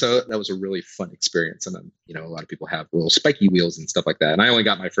 And so that was a really fun experience. And a lot of people have little spiky wheels and stuff like that. And I only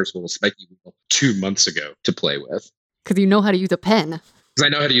got my first little spiky wheel 2 months ago to play with. Because you know how to use a pen. Because I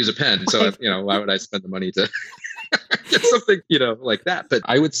know how to use a pen. So, why would I spend the money to get something, like that? But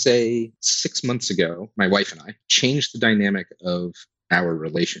I would say 6 months ago, my wife and I changed the dynamic of our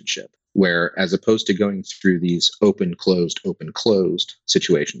relationship, where as opposed to going through these open, closed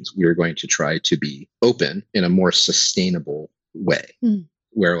situations, we were going to try to be open in a more sustainable way.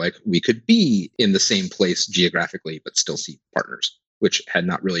 Where like we could be in the same place geographically, but still see partners, which had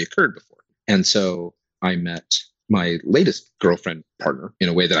not really occurred before. And so I met my latest girlfriend partner in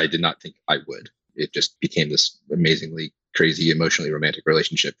a way that I did not think I would. It just became this amazingly crazy, emotionally romantic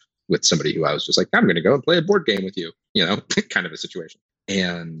relationship with somebody who I was just like, I'm going to go and play a board game with you, kind of a situation.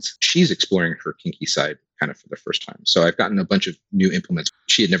 And she's exploring her kinky side kind of for the first time. So I've gotten a bunch of new implements.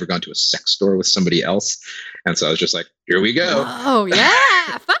 She had never gone to a sex store with somebody else. And so I was just like, here we go. Oh,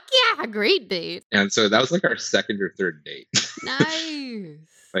 yeah. Fuck yeah. Great date. And so that was like our second or third date. Nice.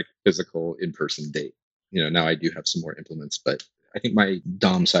 Like physical in-person date. Now I do have some more implements, but I think my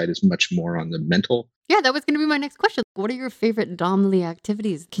Dom side is much more on the mental. Yeah, that was going to be my next question. What are your favorite Domly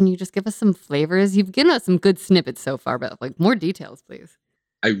activities? Can you just give us some flavors? You've given us some good snippets so far, but like more details, please.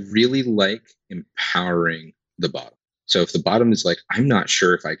 I really like empowering the bottom. So if the bottom is like, I'm not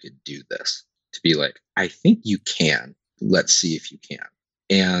sure if I could do this, to be like, I think you can. Let's see if you can.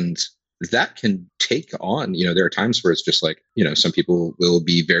 And that can take on, there are times where it's just like, some people will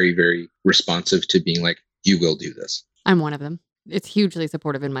be very, very responsive to being like, you will do this. I'm one of them. It's hugely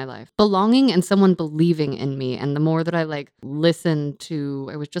supportive in my life. Belonging and someone believing in me. And the more that I I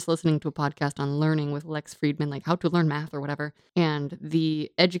was just listening to a podcast on learning with Lex Friedman, like how to learn math or whatever. And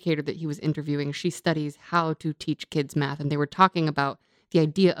the educator that he was interviewing, she studies how to teach kids math. And they were talking about the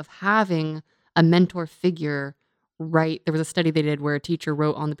idea of having a mentor figure. Right. There was a study they did where a teacher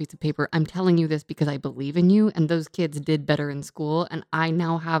wrote on the piece of paper, I'm telling you this because I believe in you. And those kids did better in school. And I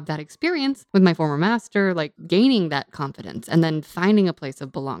now have that experience with my former master, like gaining that confidence and then finding a place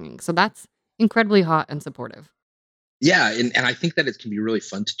of belonging. So that's incredibly hot and supportive. Yeah. And I think that it can be really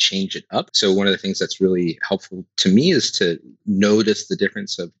fun to change it up. So one of the things that's really helpful to me is to notice the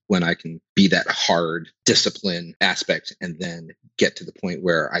difference of when I can be that hard discipline aspect and then get to the point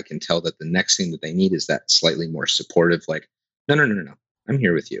where I can tell that the next thing that they need is that slightly more supportive, like, no, I'm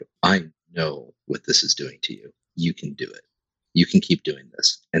here with you. I know what this is doing to you. You can do it. You can keep doing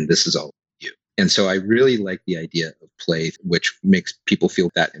this. And this is all you. And so I really like the idea of play, which makes people feel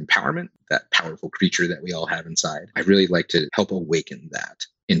that empowerment, that powerful creature that we all have inside. I really like to help awaken that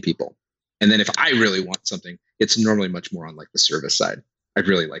in people. And then if I really want something, it's normally much more on like the service side. I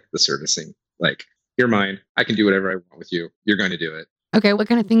really like the servicing. Like, you're mine. I can do whatever I want with you. You're going to do it. Okay. What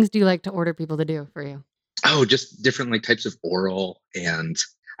kind of things do you like to order people to do for you? Oh, just different like types of oral, and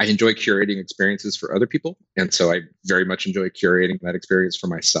I enjoy curating experiences for other people. And so I very much enjoy curating that experience for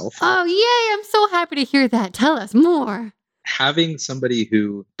myself. Oh, yay. I'm so happy to hear that. Tell us more. Having somebody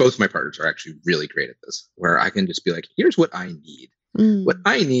who, both my partners are actually really great at this, where I can just be like, here's what I need. What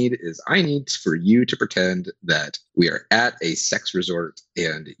I need is I need for you to pretend that we are at a sex resort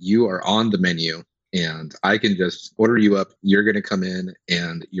and you are on the menu and I can just order you up. You're going to come in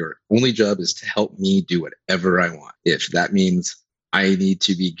and your only job is to help me do whatever I want. If that means I need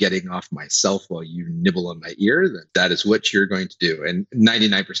to be getting off myself while you nibble on my ear, then that is what you're going to do. And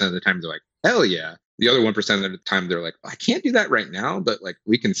 99% of the time they're like, hell yeah. The other 1% of the time they're like, I can't do that right now, but like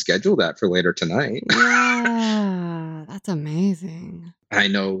we can schedule that for later tonight. Yeah, that's amazing. I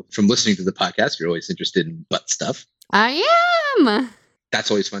know from listening to the podcast, you're always interested in butt stuff. I am.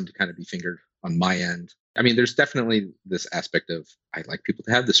 That's always fun to kind of be fingered on my end. I mean, there's definitely this aspect of I like people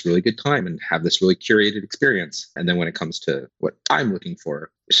to have this really good time and have this really curated experience. And then when it comes to what I'm looking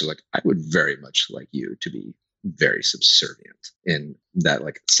for, it's just like, I would very much like you to be very subservient in that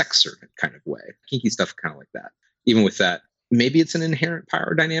like sex servant kind of way. Kinky stuff kind of like that. Even with that, maybe it's an inherent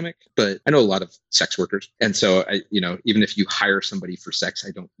power dynamic, but I know a lot of sex workers. And so, even if you hire somebody for sex,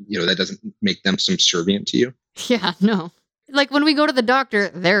 I don't, that doesn't make them subservient to you. Yeah, no. Like when we go to the doctor,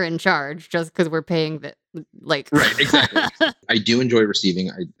 they're in charge just because we're paying the, like. Right, exactly. I do enjoy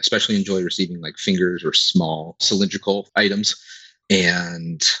receiving. I especially enjoy receiving like fingers or small cylindrical items.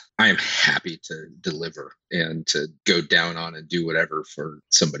 And I am happy to deliver and to go down on and do whatever for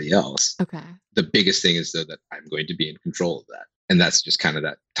somebody else. Okay. The biggest thing is though that I'm going to be in control of that. And that's just kind of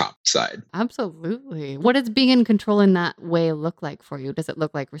that top side. Absolutely. What does being in control in that way look like for you? Does it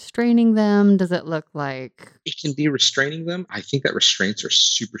look like restraining them? Does it look like... It can be restraining them. I think that restraints are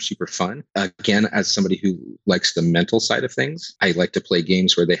super, super fun. Again, as somebody who likes the mental side of things, I like to play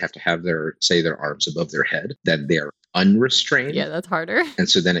games where they have to have their arms above their head, that they are unrestrained. Yeah, that's harder. And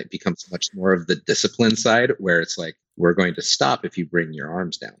so then it becomes much more of the discipline side where it's like, we're going to stop if you bring your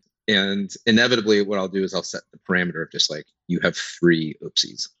arms down. And inevitably what I'll do is I'll set the parameter of just like, you have 3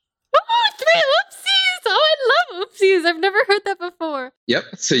 oopsies. Oh, 3 oopsies! Oh, I love oopsies. I've never heard that before. Yep.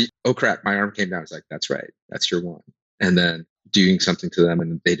 So, oh crap, my arm came down. It's like, that's right. That's your one. And then doing something to them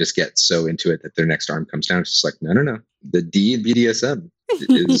and they just get so into it that their next arm comes down. It's just like, no. The D in BDSM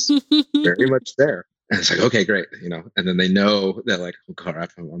is very much there. And it's like, okay, great. And then they know that like, oh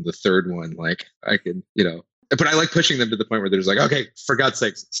crap, I'm on the 3rd one. Like I can, but I like pushing them to the point where they're just like, okay, for God's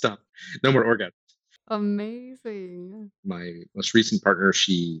sakes, stop. No more orgasm. Amazing. My most recent partner,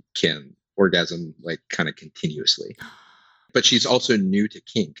 she can orgasm like kind of continuously, but she's also new to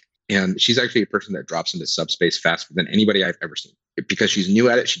kink. And she's actually a person that drops into subspace faster than anybody I've ever seen. Because she's new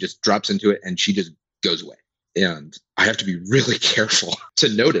at it, she just drops into it and she just goes away. And I have to be really careful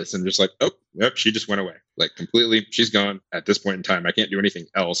to notice. I'm just like, oh, yep, she just went away. Like completely, she's gone at this point in time. I can't do anything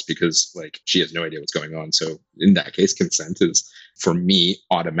else because like she has no idea what's going on. So in that case, consent is for me,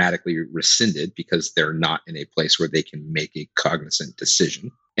 automatically rescinded because they're not in a place where they can make a cognizant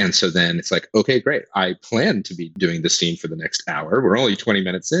decision. And so then it's like, okay, great. I plan to be doing the scene for the next hour. We're only 20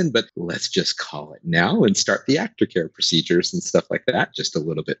 minutes in, but let's just call it now and start the aftercare procedures and stuff like that just a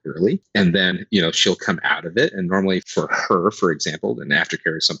little bit early. And then, she'll come out of it. And normally for her, for example, then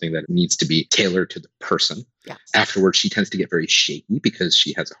aftercare is something that needs to be tailored to the person. Yes. Afterwards, she tends to get very shaky because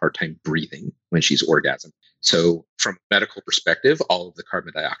she has a hard time breathing when she's orgasming. So from a medical perspective, all of the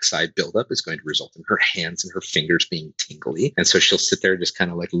carbon dioxide buildup is going to result in her hands and her fingers being tingly. And so she'll sit there just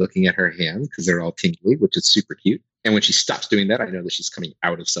kind of like looking at her hands because they're all tingly, which is super cute. And when she stops doing that, I know that she's coming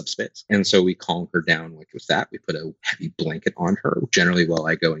out of subspace. And so we calm her down like with that. We put a heavy blanket on her, generally while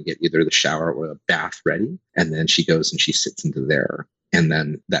I go and get either the shower or a bath ready. And then she goes and she sits into there. And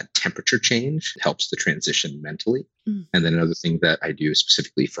then that temperature change helps the transition mentally. And then another thing that I do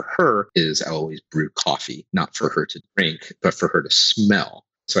specifically for her is I always brew coffee, not for her to drink, but for her to smell.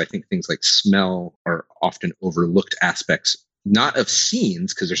 So I think things like smell are often overlooked aspects, not of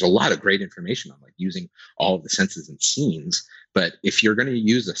scenes, because there's a lot of great information on like using all of the senses in scenes. But if you're going to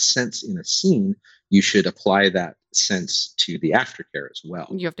use a sense in a scene, you should apply that sense to the aftercare as well.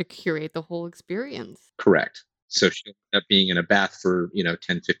 You have to curate the whole experience. Correct. So she'll end up being in a bath for,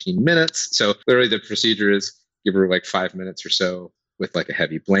 10, 15 minutes. So literally the procedure is give her like 5 minutes or so with like a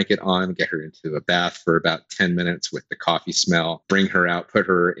heavy blanket on, get her into a bath for about 10 minutes with the coffee smell, bring her out, put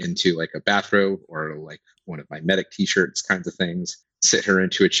her into like a bathrobe or like one of my medic t-shirts kinds of things, sit her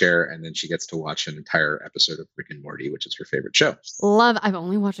into a chair, and then she gets to watch an entire episode of Rick and Morty, which is her favorite show. I've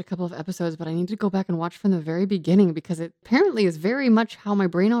only watched a couple of episodes, but I need to go back and watch from the very beginning because it apparently is very much how my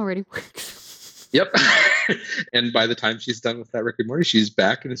brain already works. Yep. And by the time she's done with that Rick and Morty, she's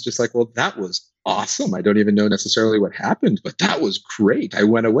back and it's just like, well, that was awesome. I don't even know necessarily what happened, but that was great. I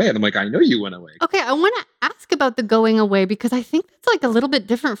went away. And I'm like, I know you went away. Okay, I want to ask about the going away because I think that's like a little bit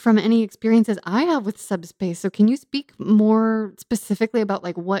different from any experiences I have with subspace. So can you speak more specifically about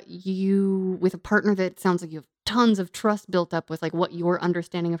like what you, with a partner that sounds like you have tons of trust built up with, like what your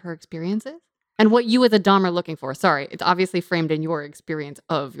understanding of her experience is? And what you as a dom are looking for. Sorry, it's obviously framed in your experience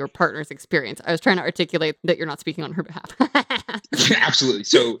of your partner's experience. I was trying to articulate that you're not speaking on her behalf. Absolutely.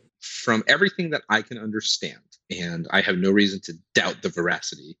 So from everything that I can understand, and I have no reason to doubt the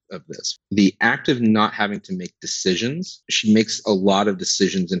veracity of this, the act of not having to make decisions, she makes a lot of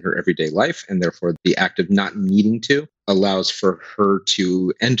decisions in her everyday life. And therefore, the act of not needing to allows for her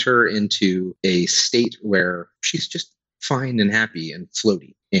to enter into a state where she's just fine and happy and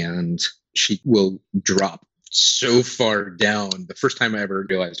floaty. And she will drop so far down. The first time I ever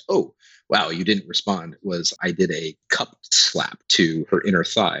realized, oh, wow, you didn't respond was I did a cup slap to her inner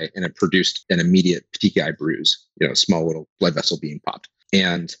thigh and it produced an immediate petechiae bruise, a small little blood vessel being popped.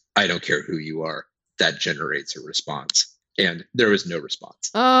 And I don't care who you are, that generates a response. And there was no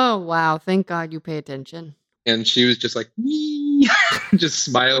response. Oh, wow. Thank God you pay attention. And she was just like, just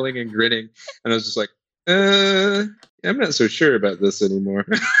smiling and grinning. And I was just like, I'm not so sure about this anymore.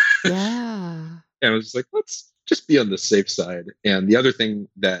 Yeah. And I was just like, let's just be on the safe side. And the other thing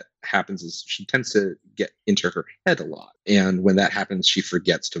that happens is she tends to get into her head a lot. And when that happens, she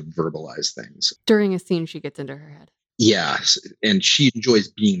forgets to verbalize things. During a scene, she gets into her head. Yes. And she enjoys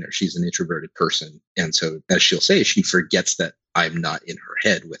being there. She's an introverted person. And so, as she'll say, she forgets that I'm not in her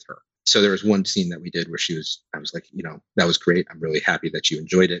head with her. So there was one scene that we did where I was like, that was great. I'm really happy that you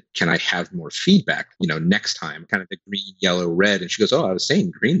enjoyed it. Can I have more feedback, next time? Kind of the green, yellow, red. And she goes, oh, I was saying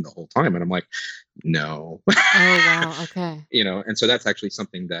green the whole time. And I'm like, no. Oh, wow. Okay. And so that's actually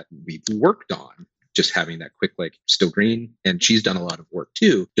something that we've worked on, just having that quick, like, still green. And she's done a lot of work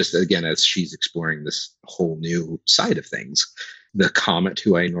too, just again, as she's exploring this whole new side of things. The Comet,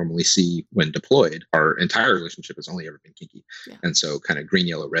 who I normally see when deployed, our entire relationship has only ever been kinky. Yeah. And so kind of green,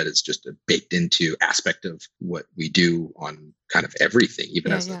 yellow, red is just a baked into aspect of what we do on kind of everything,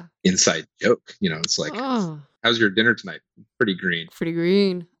 even as an inside joke. It's like, how's your dinner tonight? Pretty green. Pretty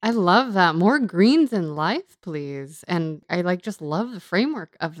green. I love that. More greens in life, please. And I just love the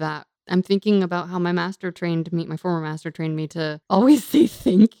framework of that. I'm thinking about how my my former master trained me to always say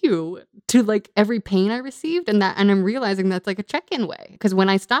thank you to like every pain I received. And I'm realizing that's like a check-in way. Because when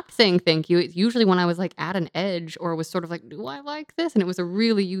I stopped saying thank you, it's usually when I was like at an edge or was sort of like, do I like this? And it was a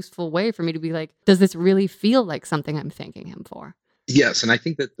really useful way for me to be like, does this really feel like something I'm thanking him for? Yes. And I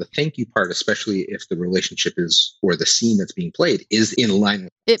think that the thank you part, especially if the relationship is, or the scene that's being played is in line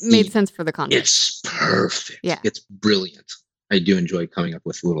with it made sense for the context. It's perfect. Yeah. It's brilliant. I do enjoy coming up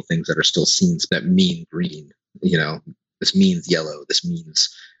with little things that are still scenes that mean green. This means yellow. This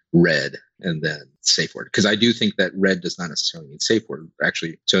means red, and then safe word. Because I do think that red does not necessarily mean safe word.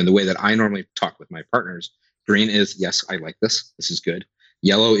 Actually, so in the way that I normally talk with my partners, Green is, yes, I like this. This is good.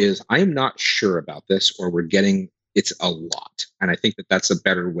 Yellow is, I am not sure about this, or we're getting, it's a lot. And I think that that's a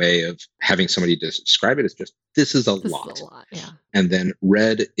better way of having somebody describe it. It's just, this is a This is a lot. lot. Yeah. And then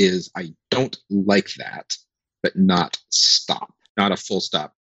red is, I don't like that, but not stop, not a full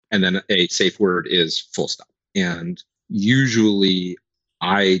stop. And then a safe word is full stop. And usually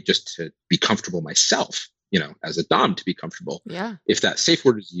I, just to be comfortable myself, as a Dom, to be comfortable, Yeah. if that safe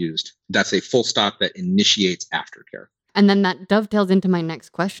word is used, that's a full stop that initiates aftercare. And then that dovetails into my next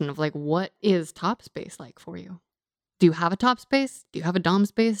question of like, what is top space like for you? Do you have a top space? Do you have a Dom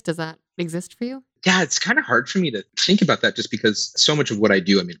space? Does that exist for you? Yeah, it's kind of hard for me to think about that just because so much of what I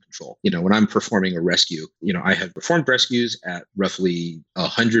do, I'm in control. When I'm performing a rescue, I have performed rescues at roughly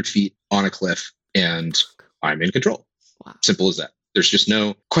 100 feet on a cliff, and I'm in control. Wow. Simple as that. There's just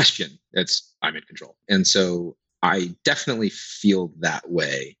no question. I'm in control. And so I definitely feel that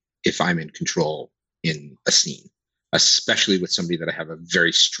way if I'm in control in a scene, especially with somebody that I have a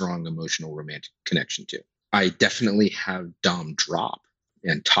very strong emotional romantic connection to. I definitely have Dom drop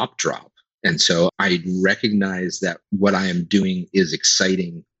and top drop. And so I recognize that what I am doing is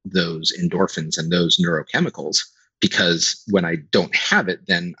exciting those endorphins and those neurochemicals, because when I don't have it,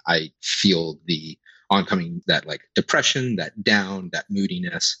 then I feel the oncoming, that like depression, that down, that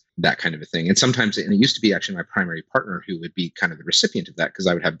moodiness, that kind of a thing. And sometimes, and it used to be actually my primary partner who would be kind of the recipient of that, because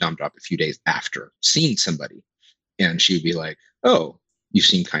I would have Dom drop a few days after seeing somebody. And she'd be like, oh, you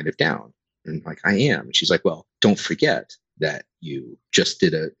seem kind of down. And I'm like, I am. And she's like, well, don't forget that you just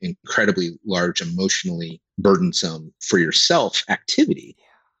did an incredibly large, emotionally burdensome for yourself activity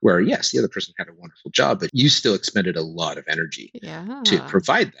where, yes, the other person had a wonderful job, but you still expended a lot of energy to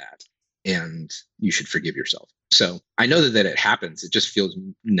provide that. And you should forgive yourself. So I know that it happens. It just feels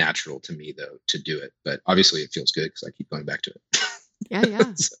natural to me, though, to do it. But obviously it feels good because I keep going back to it.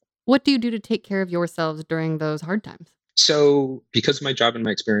 Yeah. So, what do you do to take care of yourselves during those hard times? So because of my job and my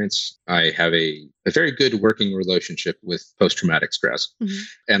experience, I have a very good working relationship with post-traumatic stress. Mm-hmm.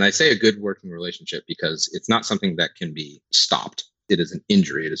 And I say a good working relationship because it's not something that can be stopped. It is an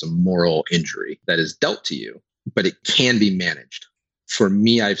injury. It is a moral injury that is dealt to you, but it can be managed. For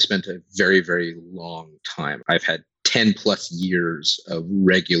me, I've spent a very, very long time. I've had 10 plus years of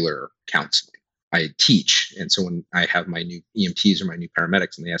regular counseling. I teach. And so when I have my new EMTs or my new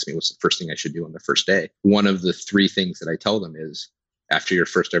paramedics and they ask me what's the first thing I should do on the first day, one of the 3 things that I tell them is, after your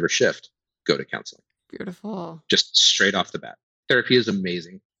first ever shift, go to counseling. Beautiful. Just straight off the bat. Therapy is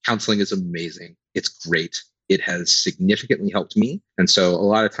amazing. Counseling is amazing. It's great. It has significantly helped me. And so a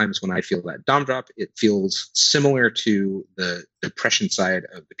lot of times when I feel that Dom drop, it feels similar to the depression side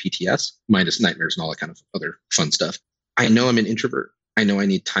of the PTS, minus nightmares and all that kind of other fun stuff. I know I'm an introvert. I know I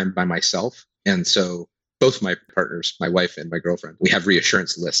need time by myself. And so both my partners, my wife and my girlfriend, we have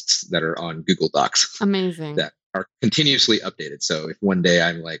reassurance lists that are on Google Docs. Amazing. That are continuously updated. So if one day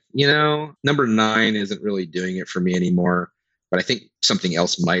I'm like, number 9 isn't really doing it for me anymore, but I think something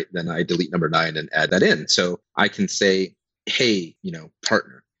else might, then I delete number 9 and add that in. So I can say, hey,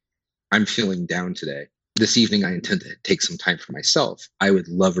 partner, I'm feeling down today. This evening, I intend to take some time for myself. I would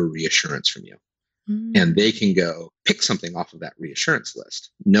love a reassurance from you. And they can go pick something off of that reassurance list,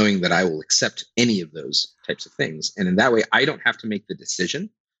 knowing that I will accept any of those types of things. And in that way, I don't have to make the decision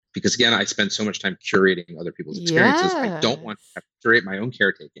because, again, I spend so much time curating other people's experiences. Yes. I don't want to have to curate my own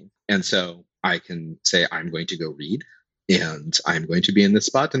caretaking. And so I can say, I'm going to go read and I'm going to be in this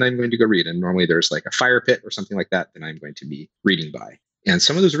spot and I'm going to go read. And normally there's like a fire pit or something like that I'm going to be reading by. And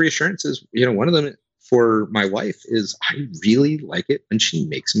some of those reassurances, one of them for my wife is I really like it when she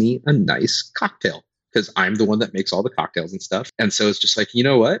makes me a nice cocktail because I'm the one that makes all the cocktails and stuff. And so it's just like, you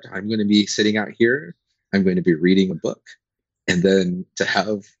know what? I'm going to be sitting out here. I'm going to be reading a book. And then to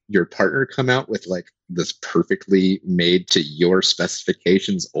have your partner come out with like this perfectly made to your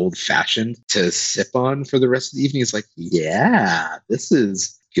specifications, old fashioned to sip on for the rest of the evening is like, yeah, this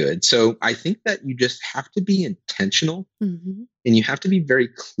is good. So I think that you just have to be intentional and you have to be very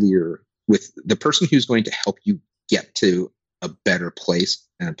clear with the person who's going to help you get to a better place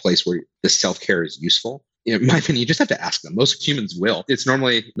and a place where the self-care is useful. In my opinion, you just have to ask them. Most humans will. It's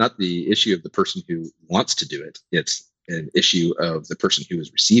normally not the issue of the person who wants to do it. It's an issue of the person who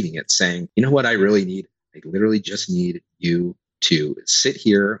is receiving it saying, you know what I really need? I literally just need you to sit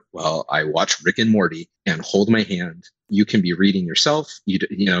here while I watch Rick and Morty and hold my hand. You can be reading yourself.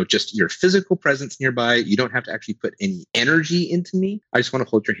 Just your physical presence nearby. You don't have to actually put any energy into me. I just want to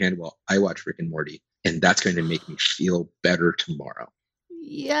hold your hand while I watch Rick and Morty. And that's going to make me feel better tomorrow.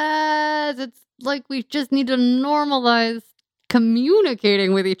 Yes. It's like we just need to normalize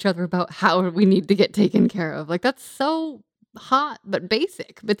communicating with each other about how we need to get taken care of. Like that's so hot, but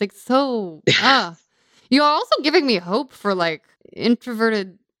basic. But like so, You're also giving me hope for like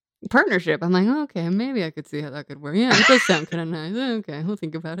introverted partnership. I'm like, okay, maybe I could see how that could work. Yeah, it does sound kind of nice. Okay, we'll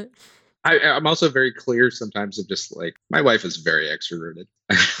think about it. I'm also very clear sometimes of just like, my wife is very extroverted.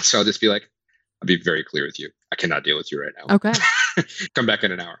 So I'll just be like, I'll be very clear with you. I cannot deal with you right now. Okay. Come back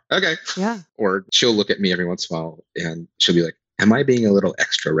in an hour. Okay. Yeah. Or she'll look at me every once in a while and she'll be like, am I being a little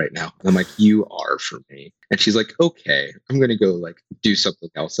extra right now? And I'm like, you are for me. And she's like, okay, I'm going to go like do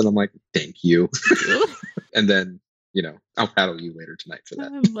something else. And I'm like, thank you. And then, I'll paddle you later tonight for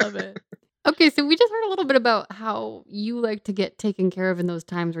that. I love it. Okay, so we just heard a little bit about how you like to get taken care of in those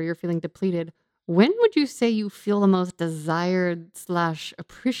times where you're feeling depleted. When would you say you feel the most desired /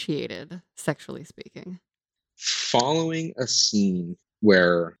 appreciated, sexually speaking? Following a scene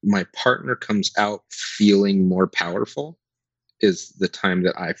where my partner comes out feeling more powerful is the time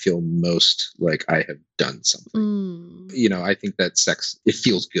that I feel most like I have done something. I think that sex, it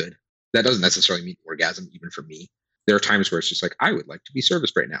feels good. That doesn't necessarily mean orgasm, even for me. There are times where it's just like, I would like to be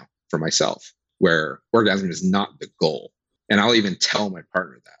serviced right now for myself, where orgasm is not the goal. And I'll even tell my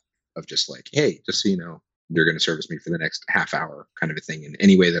partner that, of just like, hey, just so you know, you're going to service me for the next half hour kind of a thing in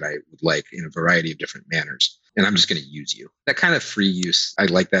any way that I would like, in a variety of different manners. And I'm just going to use you. That kind of free use, I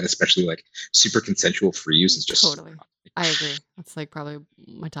like that, especially like super consensual free use is just Totally. I agree. That's like probably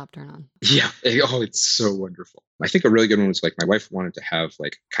my top turn on. Yeah. Oh, it's so wonderful. I think a really good one was like, my wife wanted to have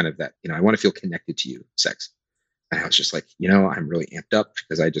like kind of that, I want to feel connected to you sex. And I was just like, I'm really amped up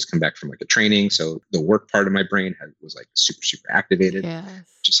because I just come back from like a training. So the work part of my brain was like super, super activated. Yes.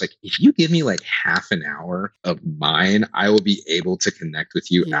 Just like, if you give me like half an hour of mine, I will be able to connect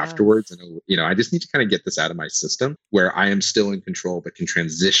with you afterwards. And, I just need to kind of get this out of my system where I am still in control, but can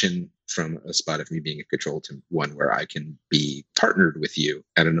transition from a spot of me being in control to one where I can be partnered with you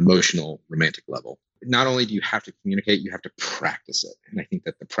at an emotional, romantic level. Not only do you have to communicate, you have to practice it. And I think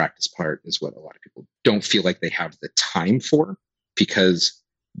that the practice part is what a lot of people don't feel like they have the time for, because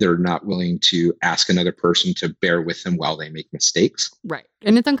they're not willing to ask another person to bear with them while they make mistakes. Right.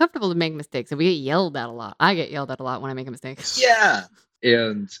 And it's uncomfortable to make mistakes. And we get yelled at a lot. I get yelled at a lot when I make a mistake. Yeah.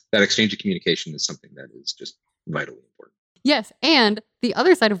 And that exchange of communication is something that is just vitally important. Yes. And the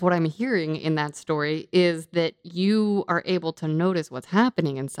other side of what I'm hearing in that story is that you are able to notice what's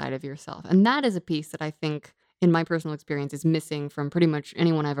happening inside of yourself. And that is a piece that I think, in my personal experience, is missing from pretty much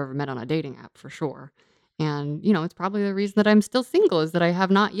anyone I've ever met on a dating app, for sure. And, it's probably the reason that I'm still single, is that I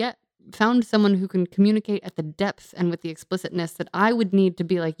have not yet found someone who can communicate at the depth and with the explicitness that I would need to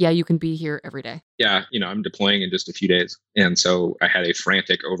be like, yeah, you can be here every day. Yeah, I'm deploying in just a few days. And so I had a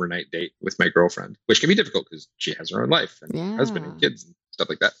frantic overnight date with my girlfriend, which can be difficult because she has her own life and husband and kids and stuff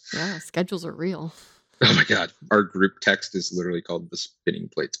like that. Yeah, schedules are real. Oh my God. Our group text is literally called the Spinning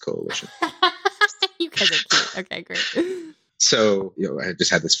Plates Coalition. You guys are cute. Okay, great. So, I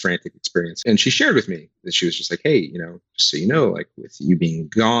just had this frantic experience, and she shared with me that she was just like, hey, just so you know, like with you being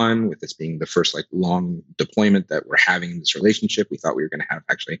gone, with this being the first like long deployment that we're having in this relationship, we thought we were going to have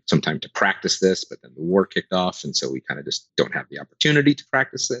actually some time to practice this, but then the war kicked off. And so we kind of just don't have the opportunity to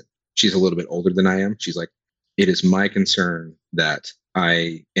practice it. She's a little bit older than I am. She's like, it is my concern that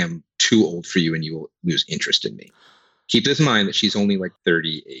I am too old for you and you will lose interest in me. Keep this in mind that she's only like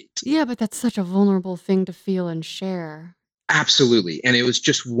 38. Yeah, but that's such a vulnerable thing to feel and share. Absolutely. And it was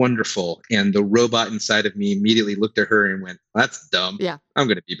just wonderful. And the robot inside of me immediately looked at her and went, that's dumb. Yeah. I'm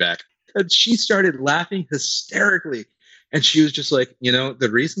going to be back. And she started laughing hysterically. And she was just like, the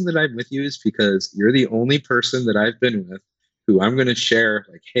reason that I'm with you is because you're the only person that I've been with who I'm going to share,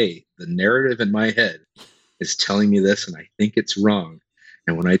 like, hey, the narrative in my head is telling me this and I think it's wrong.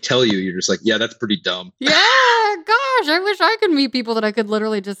 And when I tell you, you're just like, yeah, that's pretty dumb. Yeah, gosh, I wish I could meet people that I could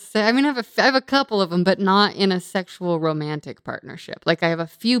literally just say. I mean, I have a couple of them, but not in a sexual romantic partnership. Like I have a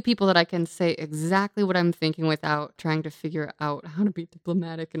few people that I can say exactly what I'm thinking without trying to figure out how to be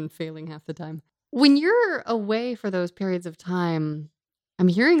diplomatic and failing half the time. When you're away for those periods of time, I'm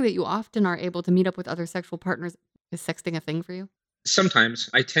hearing that you often are able to meet up with other sexual partners. Is sexting a thing for you? Sometimes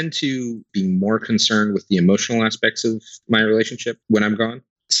I tend to be more concerned with the emotional aspects of my relationship when I'm gone.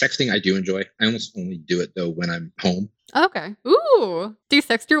 Sexting, I do enjoy. I almost only do it, though, when I'm home. Okay. Ooh. Do you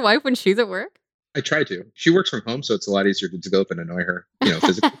sext your wife when she's at work? I try to. She works from home, so it's a lot easier to go up and annoy her,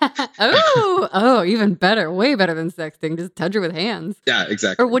 physically. Oh, even better. Way better than sexting. Just touch her with hands. Yeah,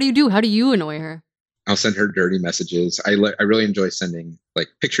 exactly. Or what do you do? How do you annoy her? I'll send her dirty messages. I really enjoy sending like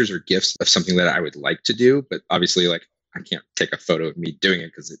pictures or gifs of something that I would like to do, but obviously like I can't take a photo of me doing it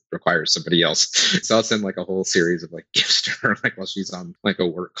because it requires somebody else. So I'll send like a whole series of like gifts to her, like while she's on like a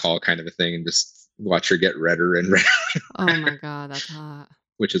work call kind of a thing, and just watch her get redder and redder. Oh my God, that's hot.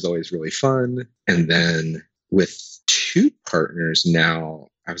 Which is always really fun. And then with two partners now,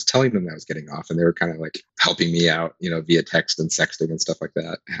 I was telling them that I was getting off and they were kind of like helping me out, via text and sexting and stuff like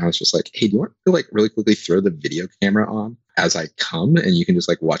that. And I was just like, hey, do you want to like really quickly throw the video camera on as I come and you can just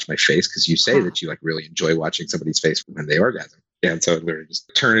like watch my face? Because you say that you like really enjoy watching somebody's face when they orgasm. And so literally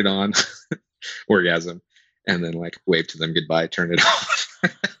just turn it on, orgasm, and then like wave to them goodbye, turn it off.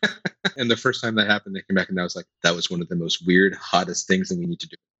 And the first time that happened, they came back and I was like, that was one of the most weird, hottest things that we need to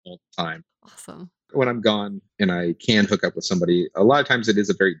do all the time. Awesome. When I'm gone and I can hook up with somebody, a lot of times it is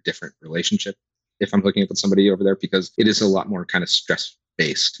a very different relationship if I'm hooking up with somebody over there because it is a lot more kind of stress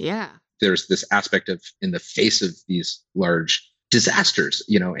based. Yeah. There's this aspect of in the face of these large disasters,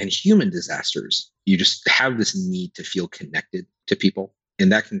 and human disasters, you just have this need to feel connected to people. And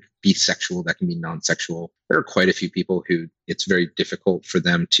that can be sexual, that can be non-sexual. There are quite a few people who it's very difficult for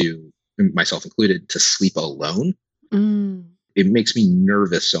them to, myself included, to sleep alone. It makes me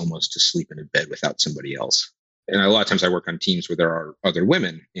nervous almost to sleep in a bed without somebody else. And a lot of times I work on teams where there are other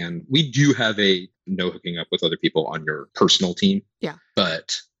women, and we do have a no hooking up with other people on your personal team. Yeah.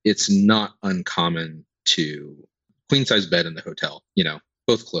 But it's not uncommon to queen size bed in the hotel,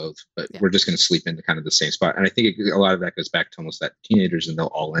 both clothed, but we're just going to sleep into kind of the same spot. And I think a lot of that goes back to almost that teenagers, and they'll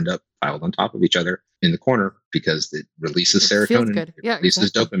all end up piled on top of each other in the corner because it releases serotonin, it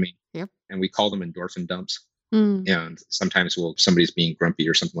releases dopamine. Yep. And we call them endorphin dumps. And sometimes somebody's being grumpy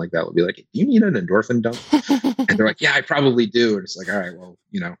or something like that, will be like, do you need an endorphin dump? And they're like, yeah, I probably do. And it's like, all right, well,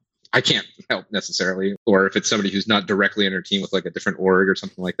 I can't help necessarily. Or if it's somebody who's not directly in our team with like a different org or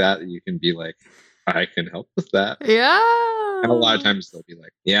something like that, you can be like, I can help with that. Yeah. And a lot of times they'll be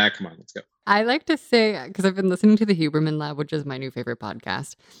like, yeah, come on, let's go. I like to say, because I've been listening to the Huberman Lab, which is my new favorite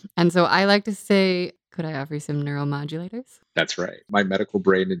podcast. And so I like to say, could I offer you some neuromodulators? That's right. My medical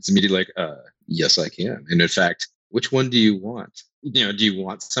brain is immediately like, yes, I can. And in fact, which one do you want? Do you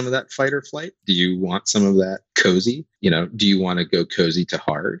want some of that fight or flight? Do you want some of that cozy? Do you want to go cozy to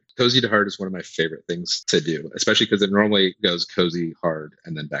hard? Cozy to hard is one of my favorite things to do, especially because it normally goes cozy, hard,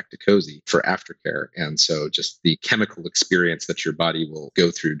 and then back to cozy for aftercare. And so just the chemical experience that your body will go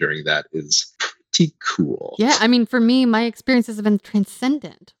through during that is pretty cool. Yeah. I mean, for me, my experiences have been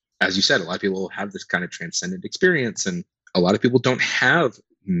transcendent. As you said, a lot of people have this kind of transcendent experience, and a lot of people don't have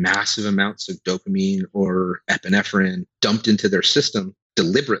massive amounts of dopamine or epinephrine dumped into their system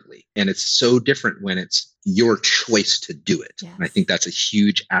deliberately. And it's so different when it's your choice to do it. Yes. And I think that's a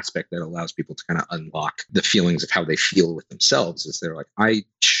huge aspect that allows people to kind of unlock the feelings of how they feel with themselves, is they're like, I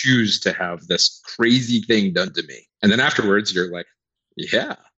choose to have this crazy thing done to me. And then afterwards, you're like,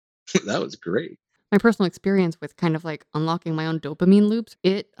 yeah, that was great. My personal experience with kind of like unlocking my own dopamine loops,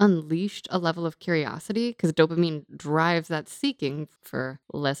 it unleashed a level of curiosity because dopamine drives that seeking for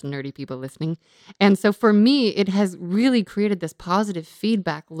less nerdy people listening. And so for me, it has really created this positive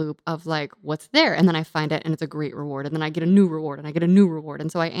feedback loop of like, what's there? And then I find it and it's a great reward. And then I get a new reward and I get a new reward. And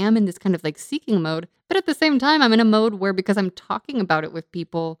so I am in this kind of like seeking mode. But at the same time, I'm in a mode where because I'm talking about it with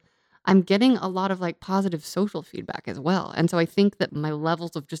people, I'm getting a lot of like positive social feedback as well. And so I think that my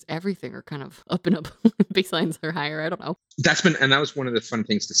levels of just everything are kind of up and up. Baselines are higher. I don't know. That was one of the fun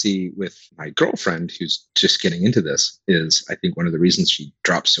things to see with my girlfriend who's just getting into this. Is I think one of the reasons she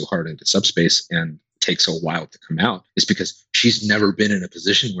drops so hard into subspace and takes a while to come out is because she's never been in a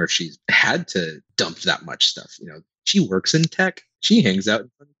position where she's had to dump that much stuff. She works in tech. She hangs out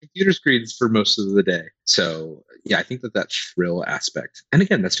in front of computer screens for most of the day. So yeah, I think that thrill aspect. And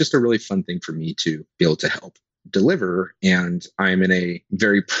again, that's just a really fun thing for me to be able to help deliver. And I'm in a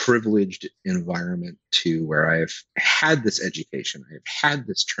very privileged environment to where I've had this education, I've had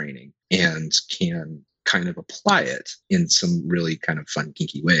this training, and can kind of apply it in some really kind of fun,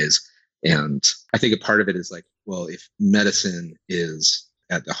 kinky ways. And I think a part of it is like, well, if medicine is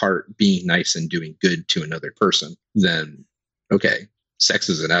at the heart being nice and doing good to another person, then okay, sex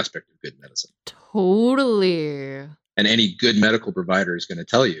is an aspect of good medicine. Totally. And any good medical provider is going to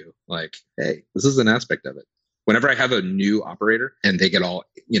tell you, like, hey, this is an aspect of it. Whenever I have a new operator and they get all,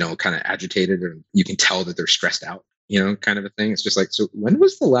 kind of agitated, or you can tell that they're stressed out, kind of a thing. It's just like, so when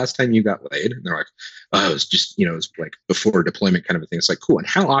was the last time you got laid? And they're like, oh, it was just, it was like before deployment kind of a thing. It's like, cool. And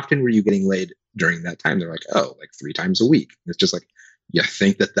how often were you getting laid during that time? They're like, oh, like 3 times a week. And it's just like, you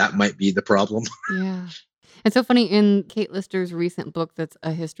think that might be the problem? Yeah. It's so funny, in Kate Lister's recent book that's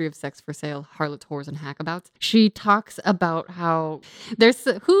A History of Sex for Sale, Harlots, Whores, and Hackabouts, she talks about how there's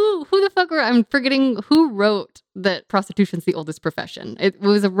who the fuck I'm forgetting who wrote that prostitution's the oldest profession. It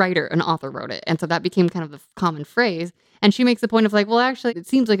was a writer, an author wrote it. And so that became kind of the common phrase. And she makes the point of like, well, actually, it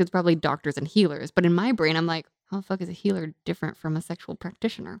seems like it's probably doctors and healers. But in my brain, I'm like, how the fuck is a healer different from a sexual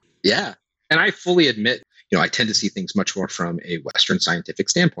practitioner? Yeah. And I fully admit, I tend to see things much more from a Western scientific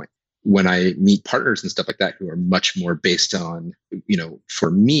standpoint. when I meet partners and stuff like that who are much more based on,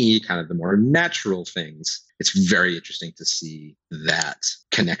 for me, kind of the more natural things, it's very interesting to see that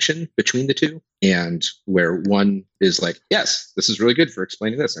connection between the two. And where one is like, yes, this is really good for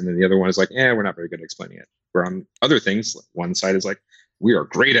explaining this. And then the other one is like, yeah, we're not very good at explaining it. Where on other things, one side is like, we are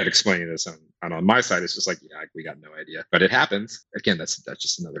great at explaining this. And on my side, it's just like, yeah, we got no idea. But it happens. Again, that's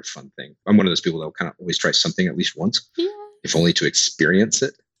just another fun thing. I'm one of those people that will kind of always try something at least once, if only to experience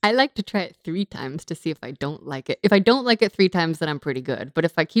it. I like to try it 3 times to see if I don't like it. If I don't like it 3 times, then I'm pretty good. But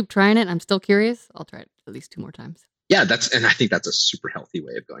if I keep trying it and I'm still curious, I'll try it at least 2 more times. Yeah, and I think that's a super healthy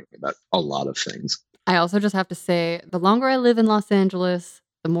way of going about a lot of things. I also just have to say, the longer I live in Los Angeles,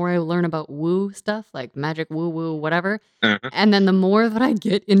 the more I learn about woo stuff, like magic, woo, whatever. And then the more that I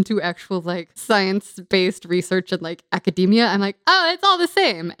get into actual like science-based research and like academia, I'm like, oh, it's all the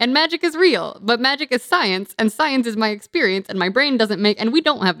same. And magic is real, but magic is science, and science is my experience, and my brain doesn't make, and we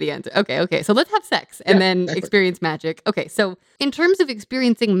don't have the answer. Okay. So let's have sex and then experience magic. Okay, so in terms of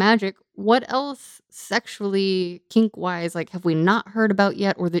experiencing magic, what else sexually, kink-wise, like have we not heard about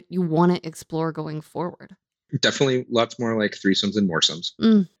yet, or that you want to explore going forward? Definitely lots more like threesomes and moresomes.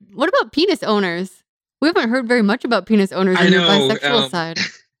 What about penis owners? We haven't heard very much about penis owners on your bisexual side.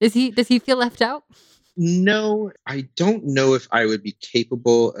 Does he feel left out? No, I don't know if I would be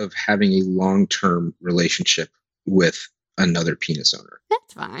capable of having a long-term relationship with another penis owner.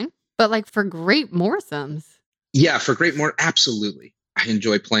 That's fine. But like for great moresomes. Yeah, for great more, absolutely. I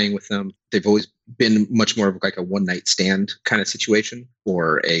enjoy playing with them. They've always been much more of like a one-night stand kind of situation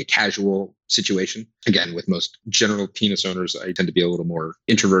or a casual situation. Again, with most general penis owners, I tend to be a little more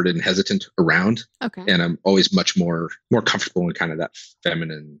introverted and hesitant around. Okay. And I'm always much more comfortable in kind of that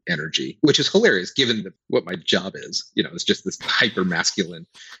feminine energy, which is hilarious given what my job is. It's just this hyper masculine,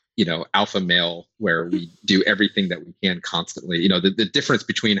 alpha male where we do everything that we can constantly. The difference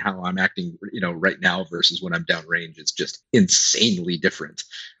between how I'm acting, right now versus when I'm downrange is just insanely different.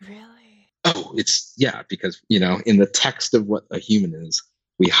 Really? Oh, because, in the text of what a human is,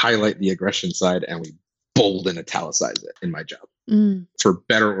 we highlight the aggression side and we bold and italicize it in my job. For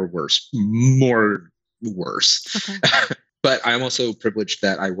better or worse, more worse. Okay. But I'm also privileged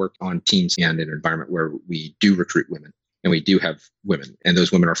that I work on teams and in an environment where we do recruit women and we do have women, and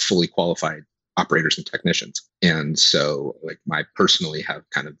those women are fully qualified operators and technicians. And so I personally have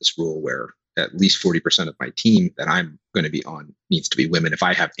kind of this rule where at least 40% of my team that I'm going to be on needs to be women if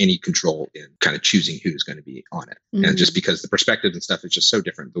I have any control in kind of choosing who's going to be on it. And just because the perspective and stuff is just so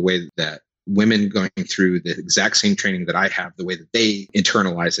different, the way that women going through the exact same training that I have, the way that they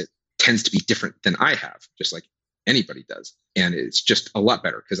internalize it tends to be different than I have, just like anybody does. And it's just a lot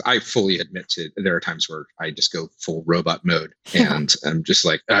better because I fully admit to there are times where I just go full robot mode and I'm just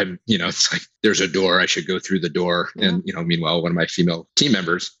like, it's like there's a door, I should go through the door. And, meanwhile, one of my female team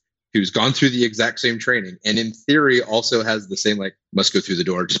members who's gone through the exact same training and in theory also has the same, must go through the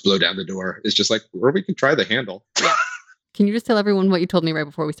door, just blow down the door. It's just like, or we can try the handle. Can you just tell everyone what you told me right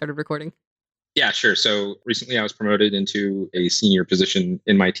before we started recording? Yeah, sure. So recently I was promoted into a senior position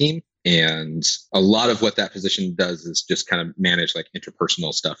in my team. And a lot of what that position does is just kind of manage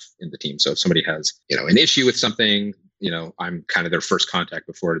interpersonal stuff in the team. So if somebody has, an issue with something, I'm kind of their first contact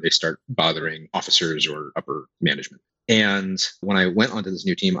before they start bothering officers or upper management. And when I went onto this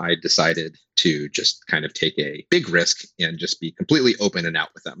new team, I decided to just kind of take a big risk and just be completely open and out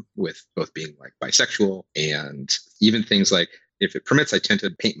with them, with both being bisexual and even things like, if it permits, I tend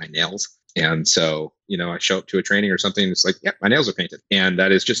to paint my nails. And so, I show up to a training or something, and it's like, yeah, my nails are painted. And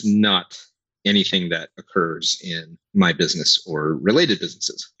that is just not anything that occurs in my business or related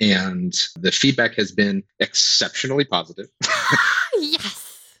businesses. And the feedback has been exceptionally positive.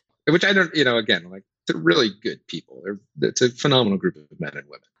 Yes. Which I don't, again, they're really good people. It's a phenomenal group of men and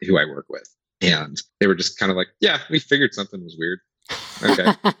women who I work with. And they were just kind of like, yeah, we figured something was weird.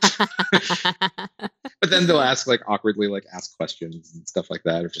 Okay. But then they'll ask awkwardly, ask questions and stuff like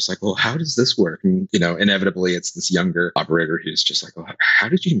that. It's just well, how does this work? And, inevitably it's this younger operator who's just oh, how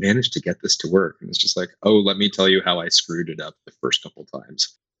did you manage to get this to work? And it's just oh, let me tell you how I screwed it up the first couple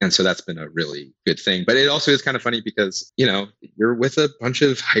times. And so that's been a really good thing. But it also is kind of funny because, you're with a bunch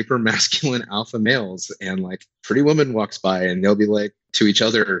of hyper masculine alpha males and Pretty Woman walks by and they'll be to each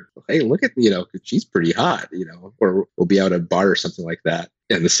other, hey, look at, she's pretty hot, or we'll be out at a bar or something like that.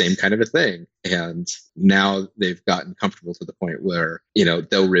 And the same kind of a thing. And now they've gotten comfortable to the point where,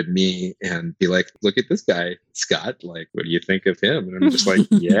 they'll rib me and be like, look at this guy, Scott, what do you think of him? And I'm just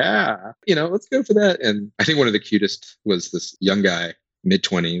yeah, let's go for that. And I think one of the cutest was this young guy,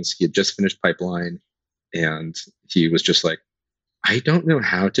 mid-20s. He had just finished pipeline and he was just I don't know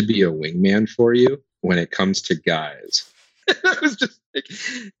how to be a wingman for you when it comes to guys. I was just Like,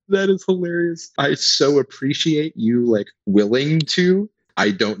 that is hilarious. I so appreciate you like willing to.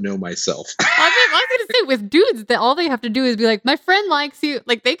 I don't know myself. I was gonna say with dudes that all they have to do is be like, my friend likes you.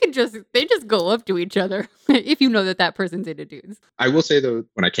 Like they just go up to each other if you know that that person's into dudes. I will say though,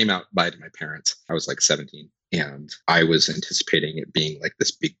 when I came out by to my parents, I was like 17 and I was anticipating it being like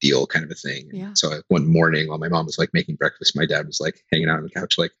this big deal kind of a thing. Yeah. So one morning while my mom was like making breakfast, my dad was like hanging out on the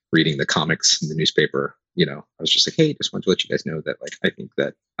couch, like reading the comics in the newspaper. You know, I was just like, hey, just wanted to let you guys know that like I think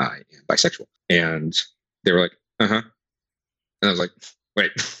that I am bisexual. And they were like, uh-huh. And I was like,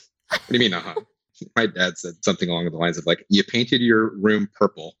 wait, what do you mean, uh-huh? My dad said something along the lines of like, you painted your room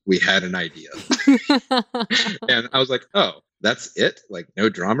purple. We had an idea. And I was like, oh, that's it? Like no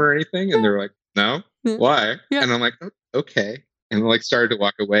drama or anything? And they're like, no, why? Yeah. And I'm like, oh, okay. And like started to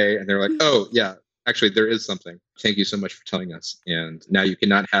walk away and they're like, oh yeah, actually there is something. Thank you so much for telling us. And now you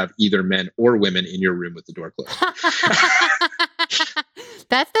cannot have either men or women in your room with the door closed.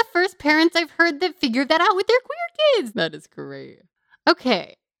 That's the first parents I've heard that figured that out with their queer kids. That is great.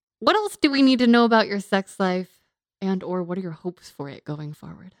 Okay. What else do we need to know about your sex life and or what are your hopes for it going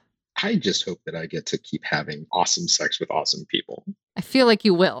forward? I just hope that I get to keep having awesome sex with awesome people. I feel like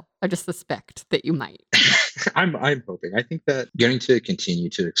you will. I just suspect that you might. I'm hoping. I think that getting to continue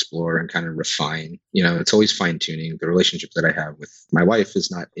to explore and kind of refine, you know, it's always fine tuning. The relationship that I have with my wife is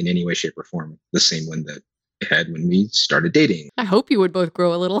not in any way, shape, or form the same one that I had when we started dating. I hope you would both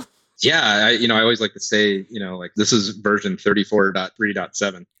grow a little. Yeah, I always like to say, you know, like this is version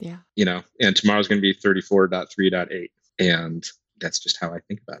 34.3.7. Yeah. You know, and tomorrow's going to be 34.3.8. And that's just how I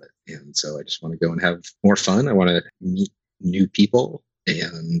think about it. And so I just want to go and have more fun. I want to meet new people.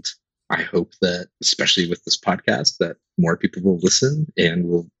 And I hope that, especially with this podcast, that more people will listen and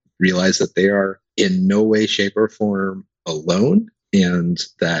will realize that they are in no way, shape, or form alone. And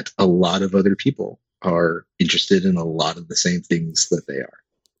that a lot of other people are interested in a lot of the same things that they are.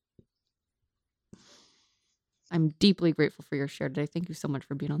 I'm deeply grateful for your share today. Thank you so much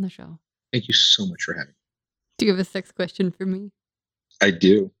for being on the show. Thank you so much for having me. Do you have a sex question for me? I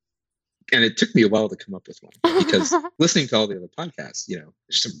do. And it took me a while to come up with one because listening to all the other podcasts, you know,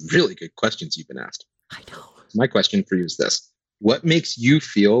 there's some really good questions you've been asked. I know. My question for you is this. What makes you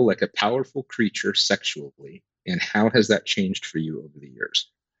feel like a powerful creature sexually, and how has that changed for you over the years?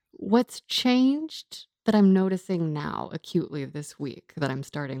 What's changed that I'm noticing now acutely this week that I'm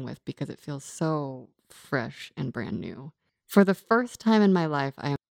starting with because it feels so fresh and brand new. For the first time in my life, I am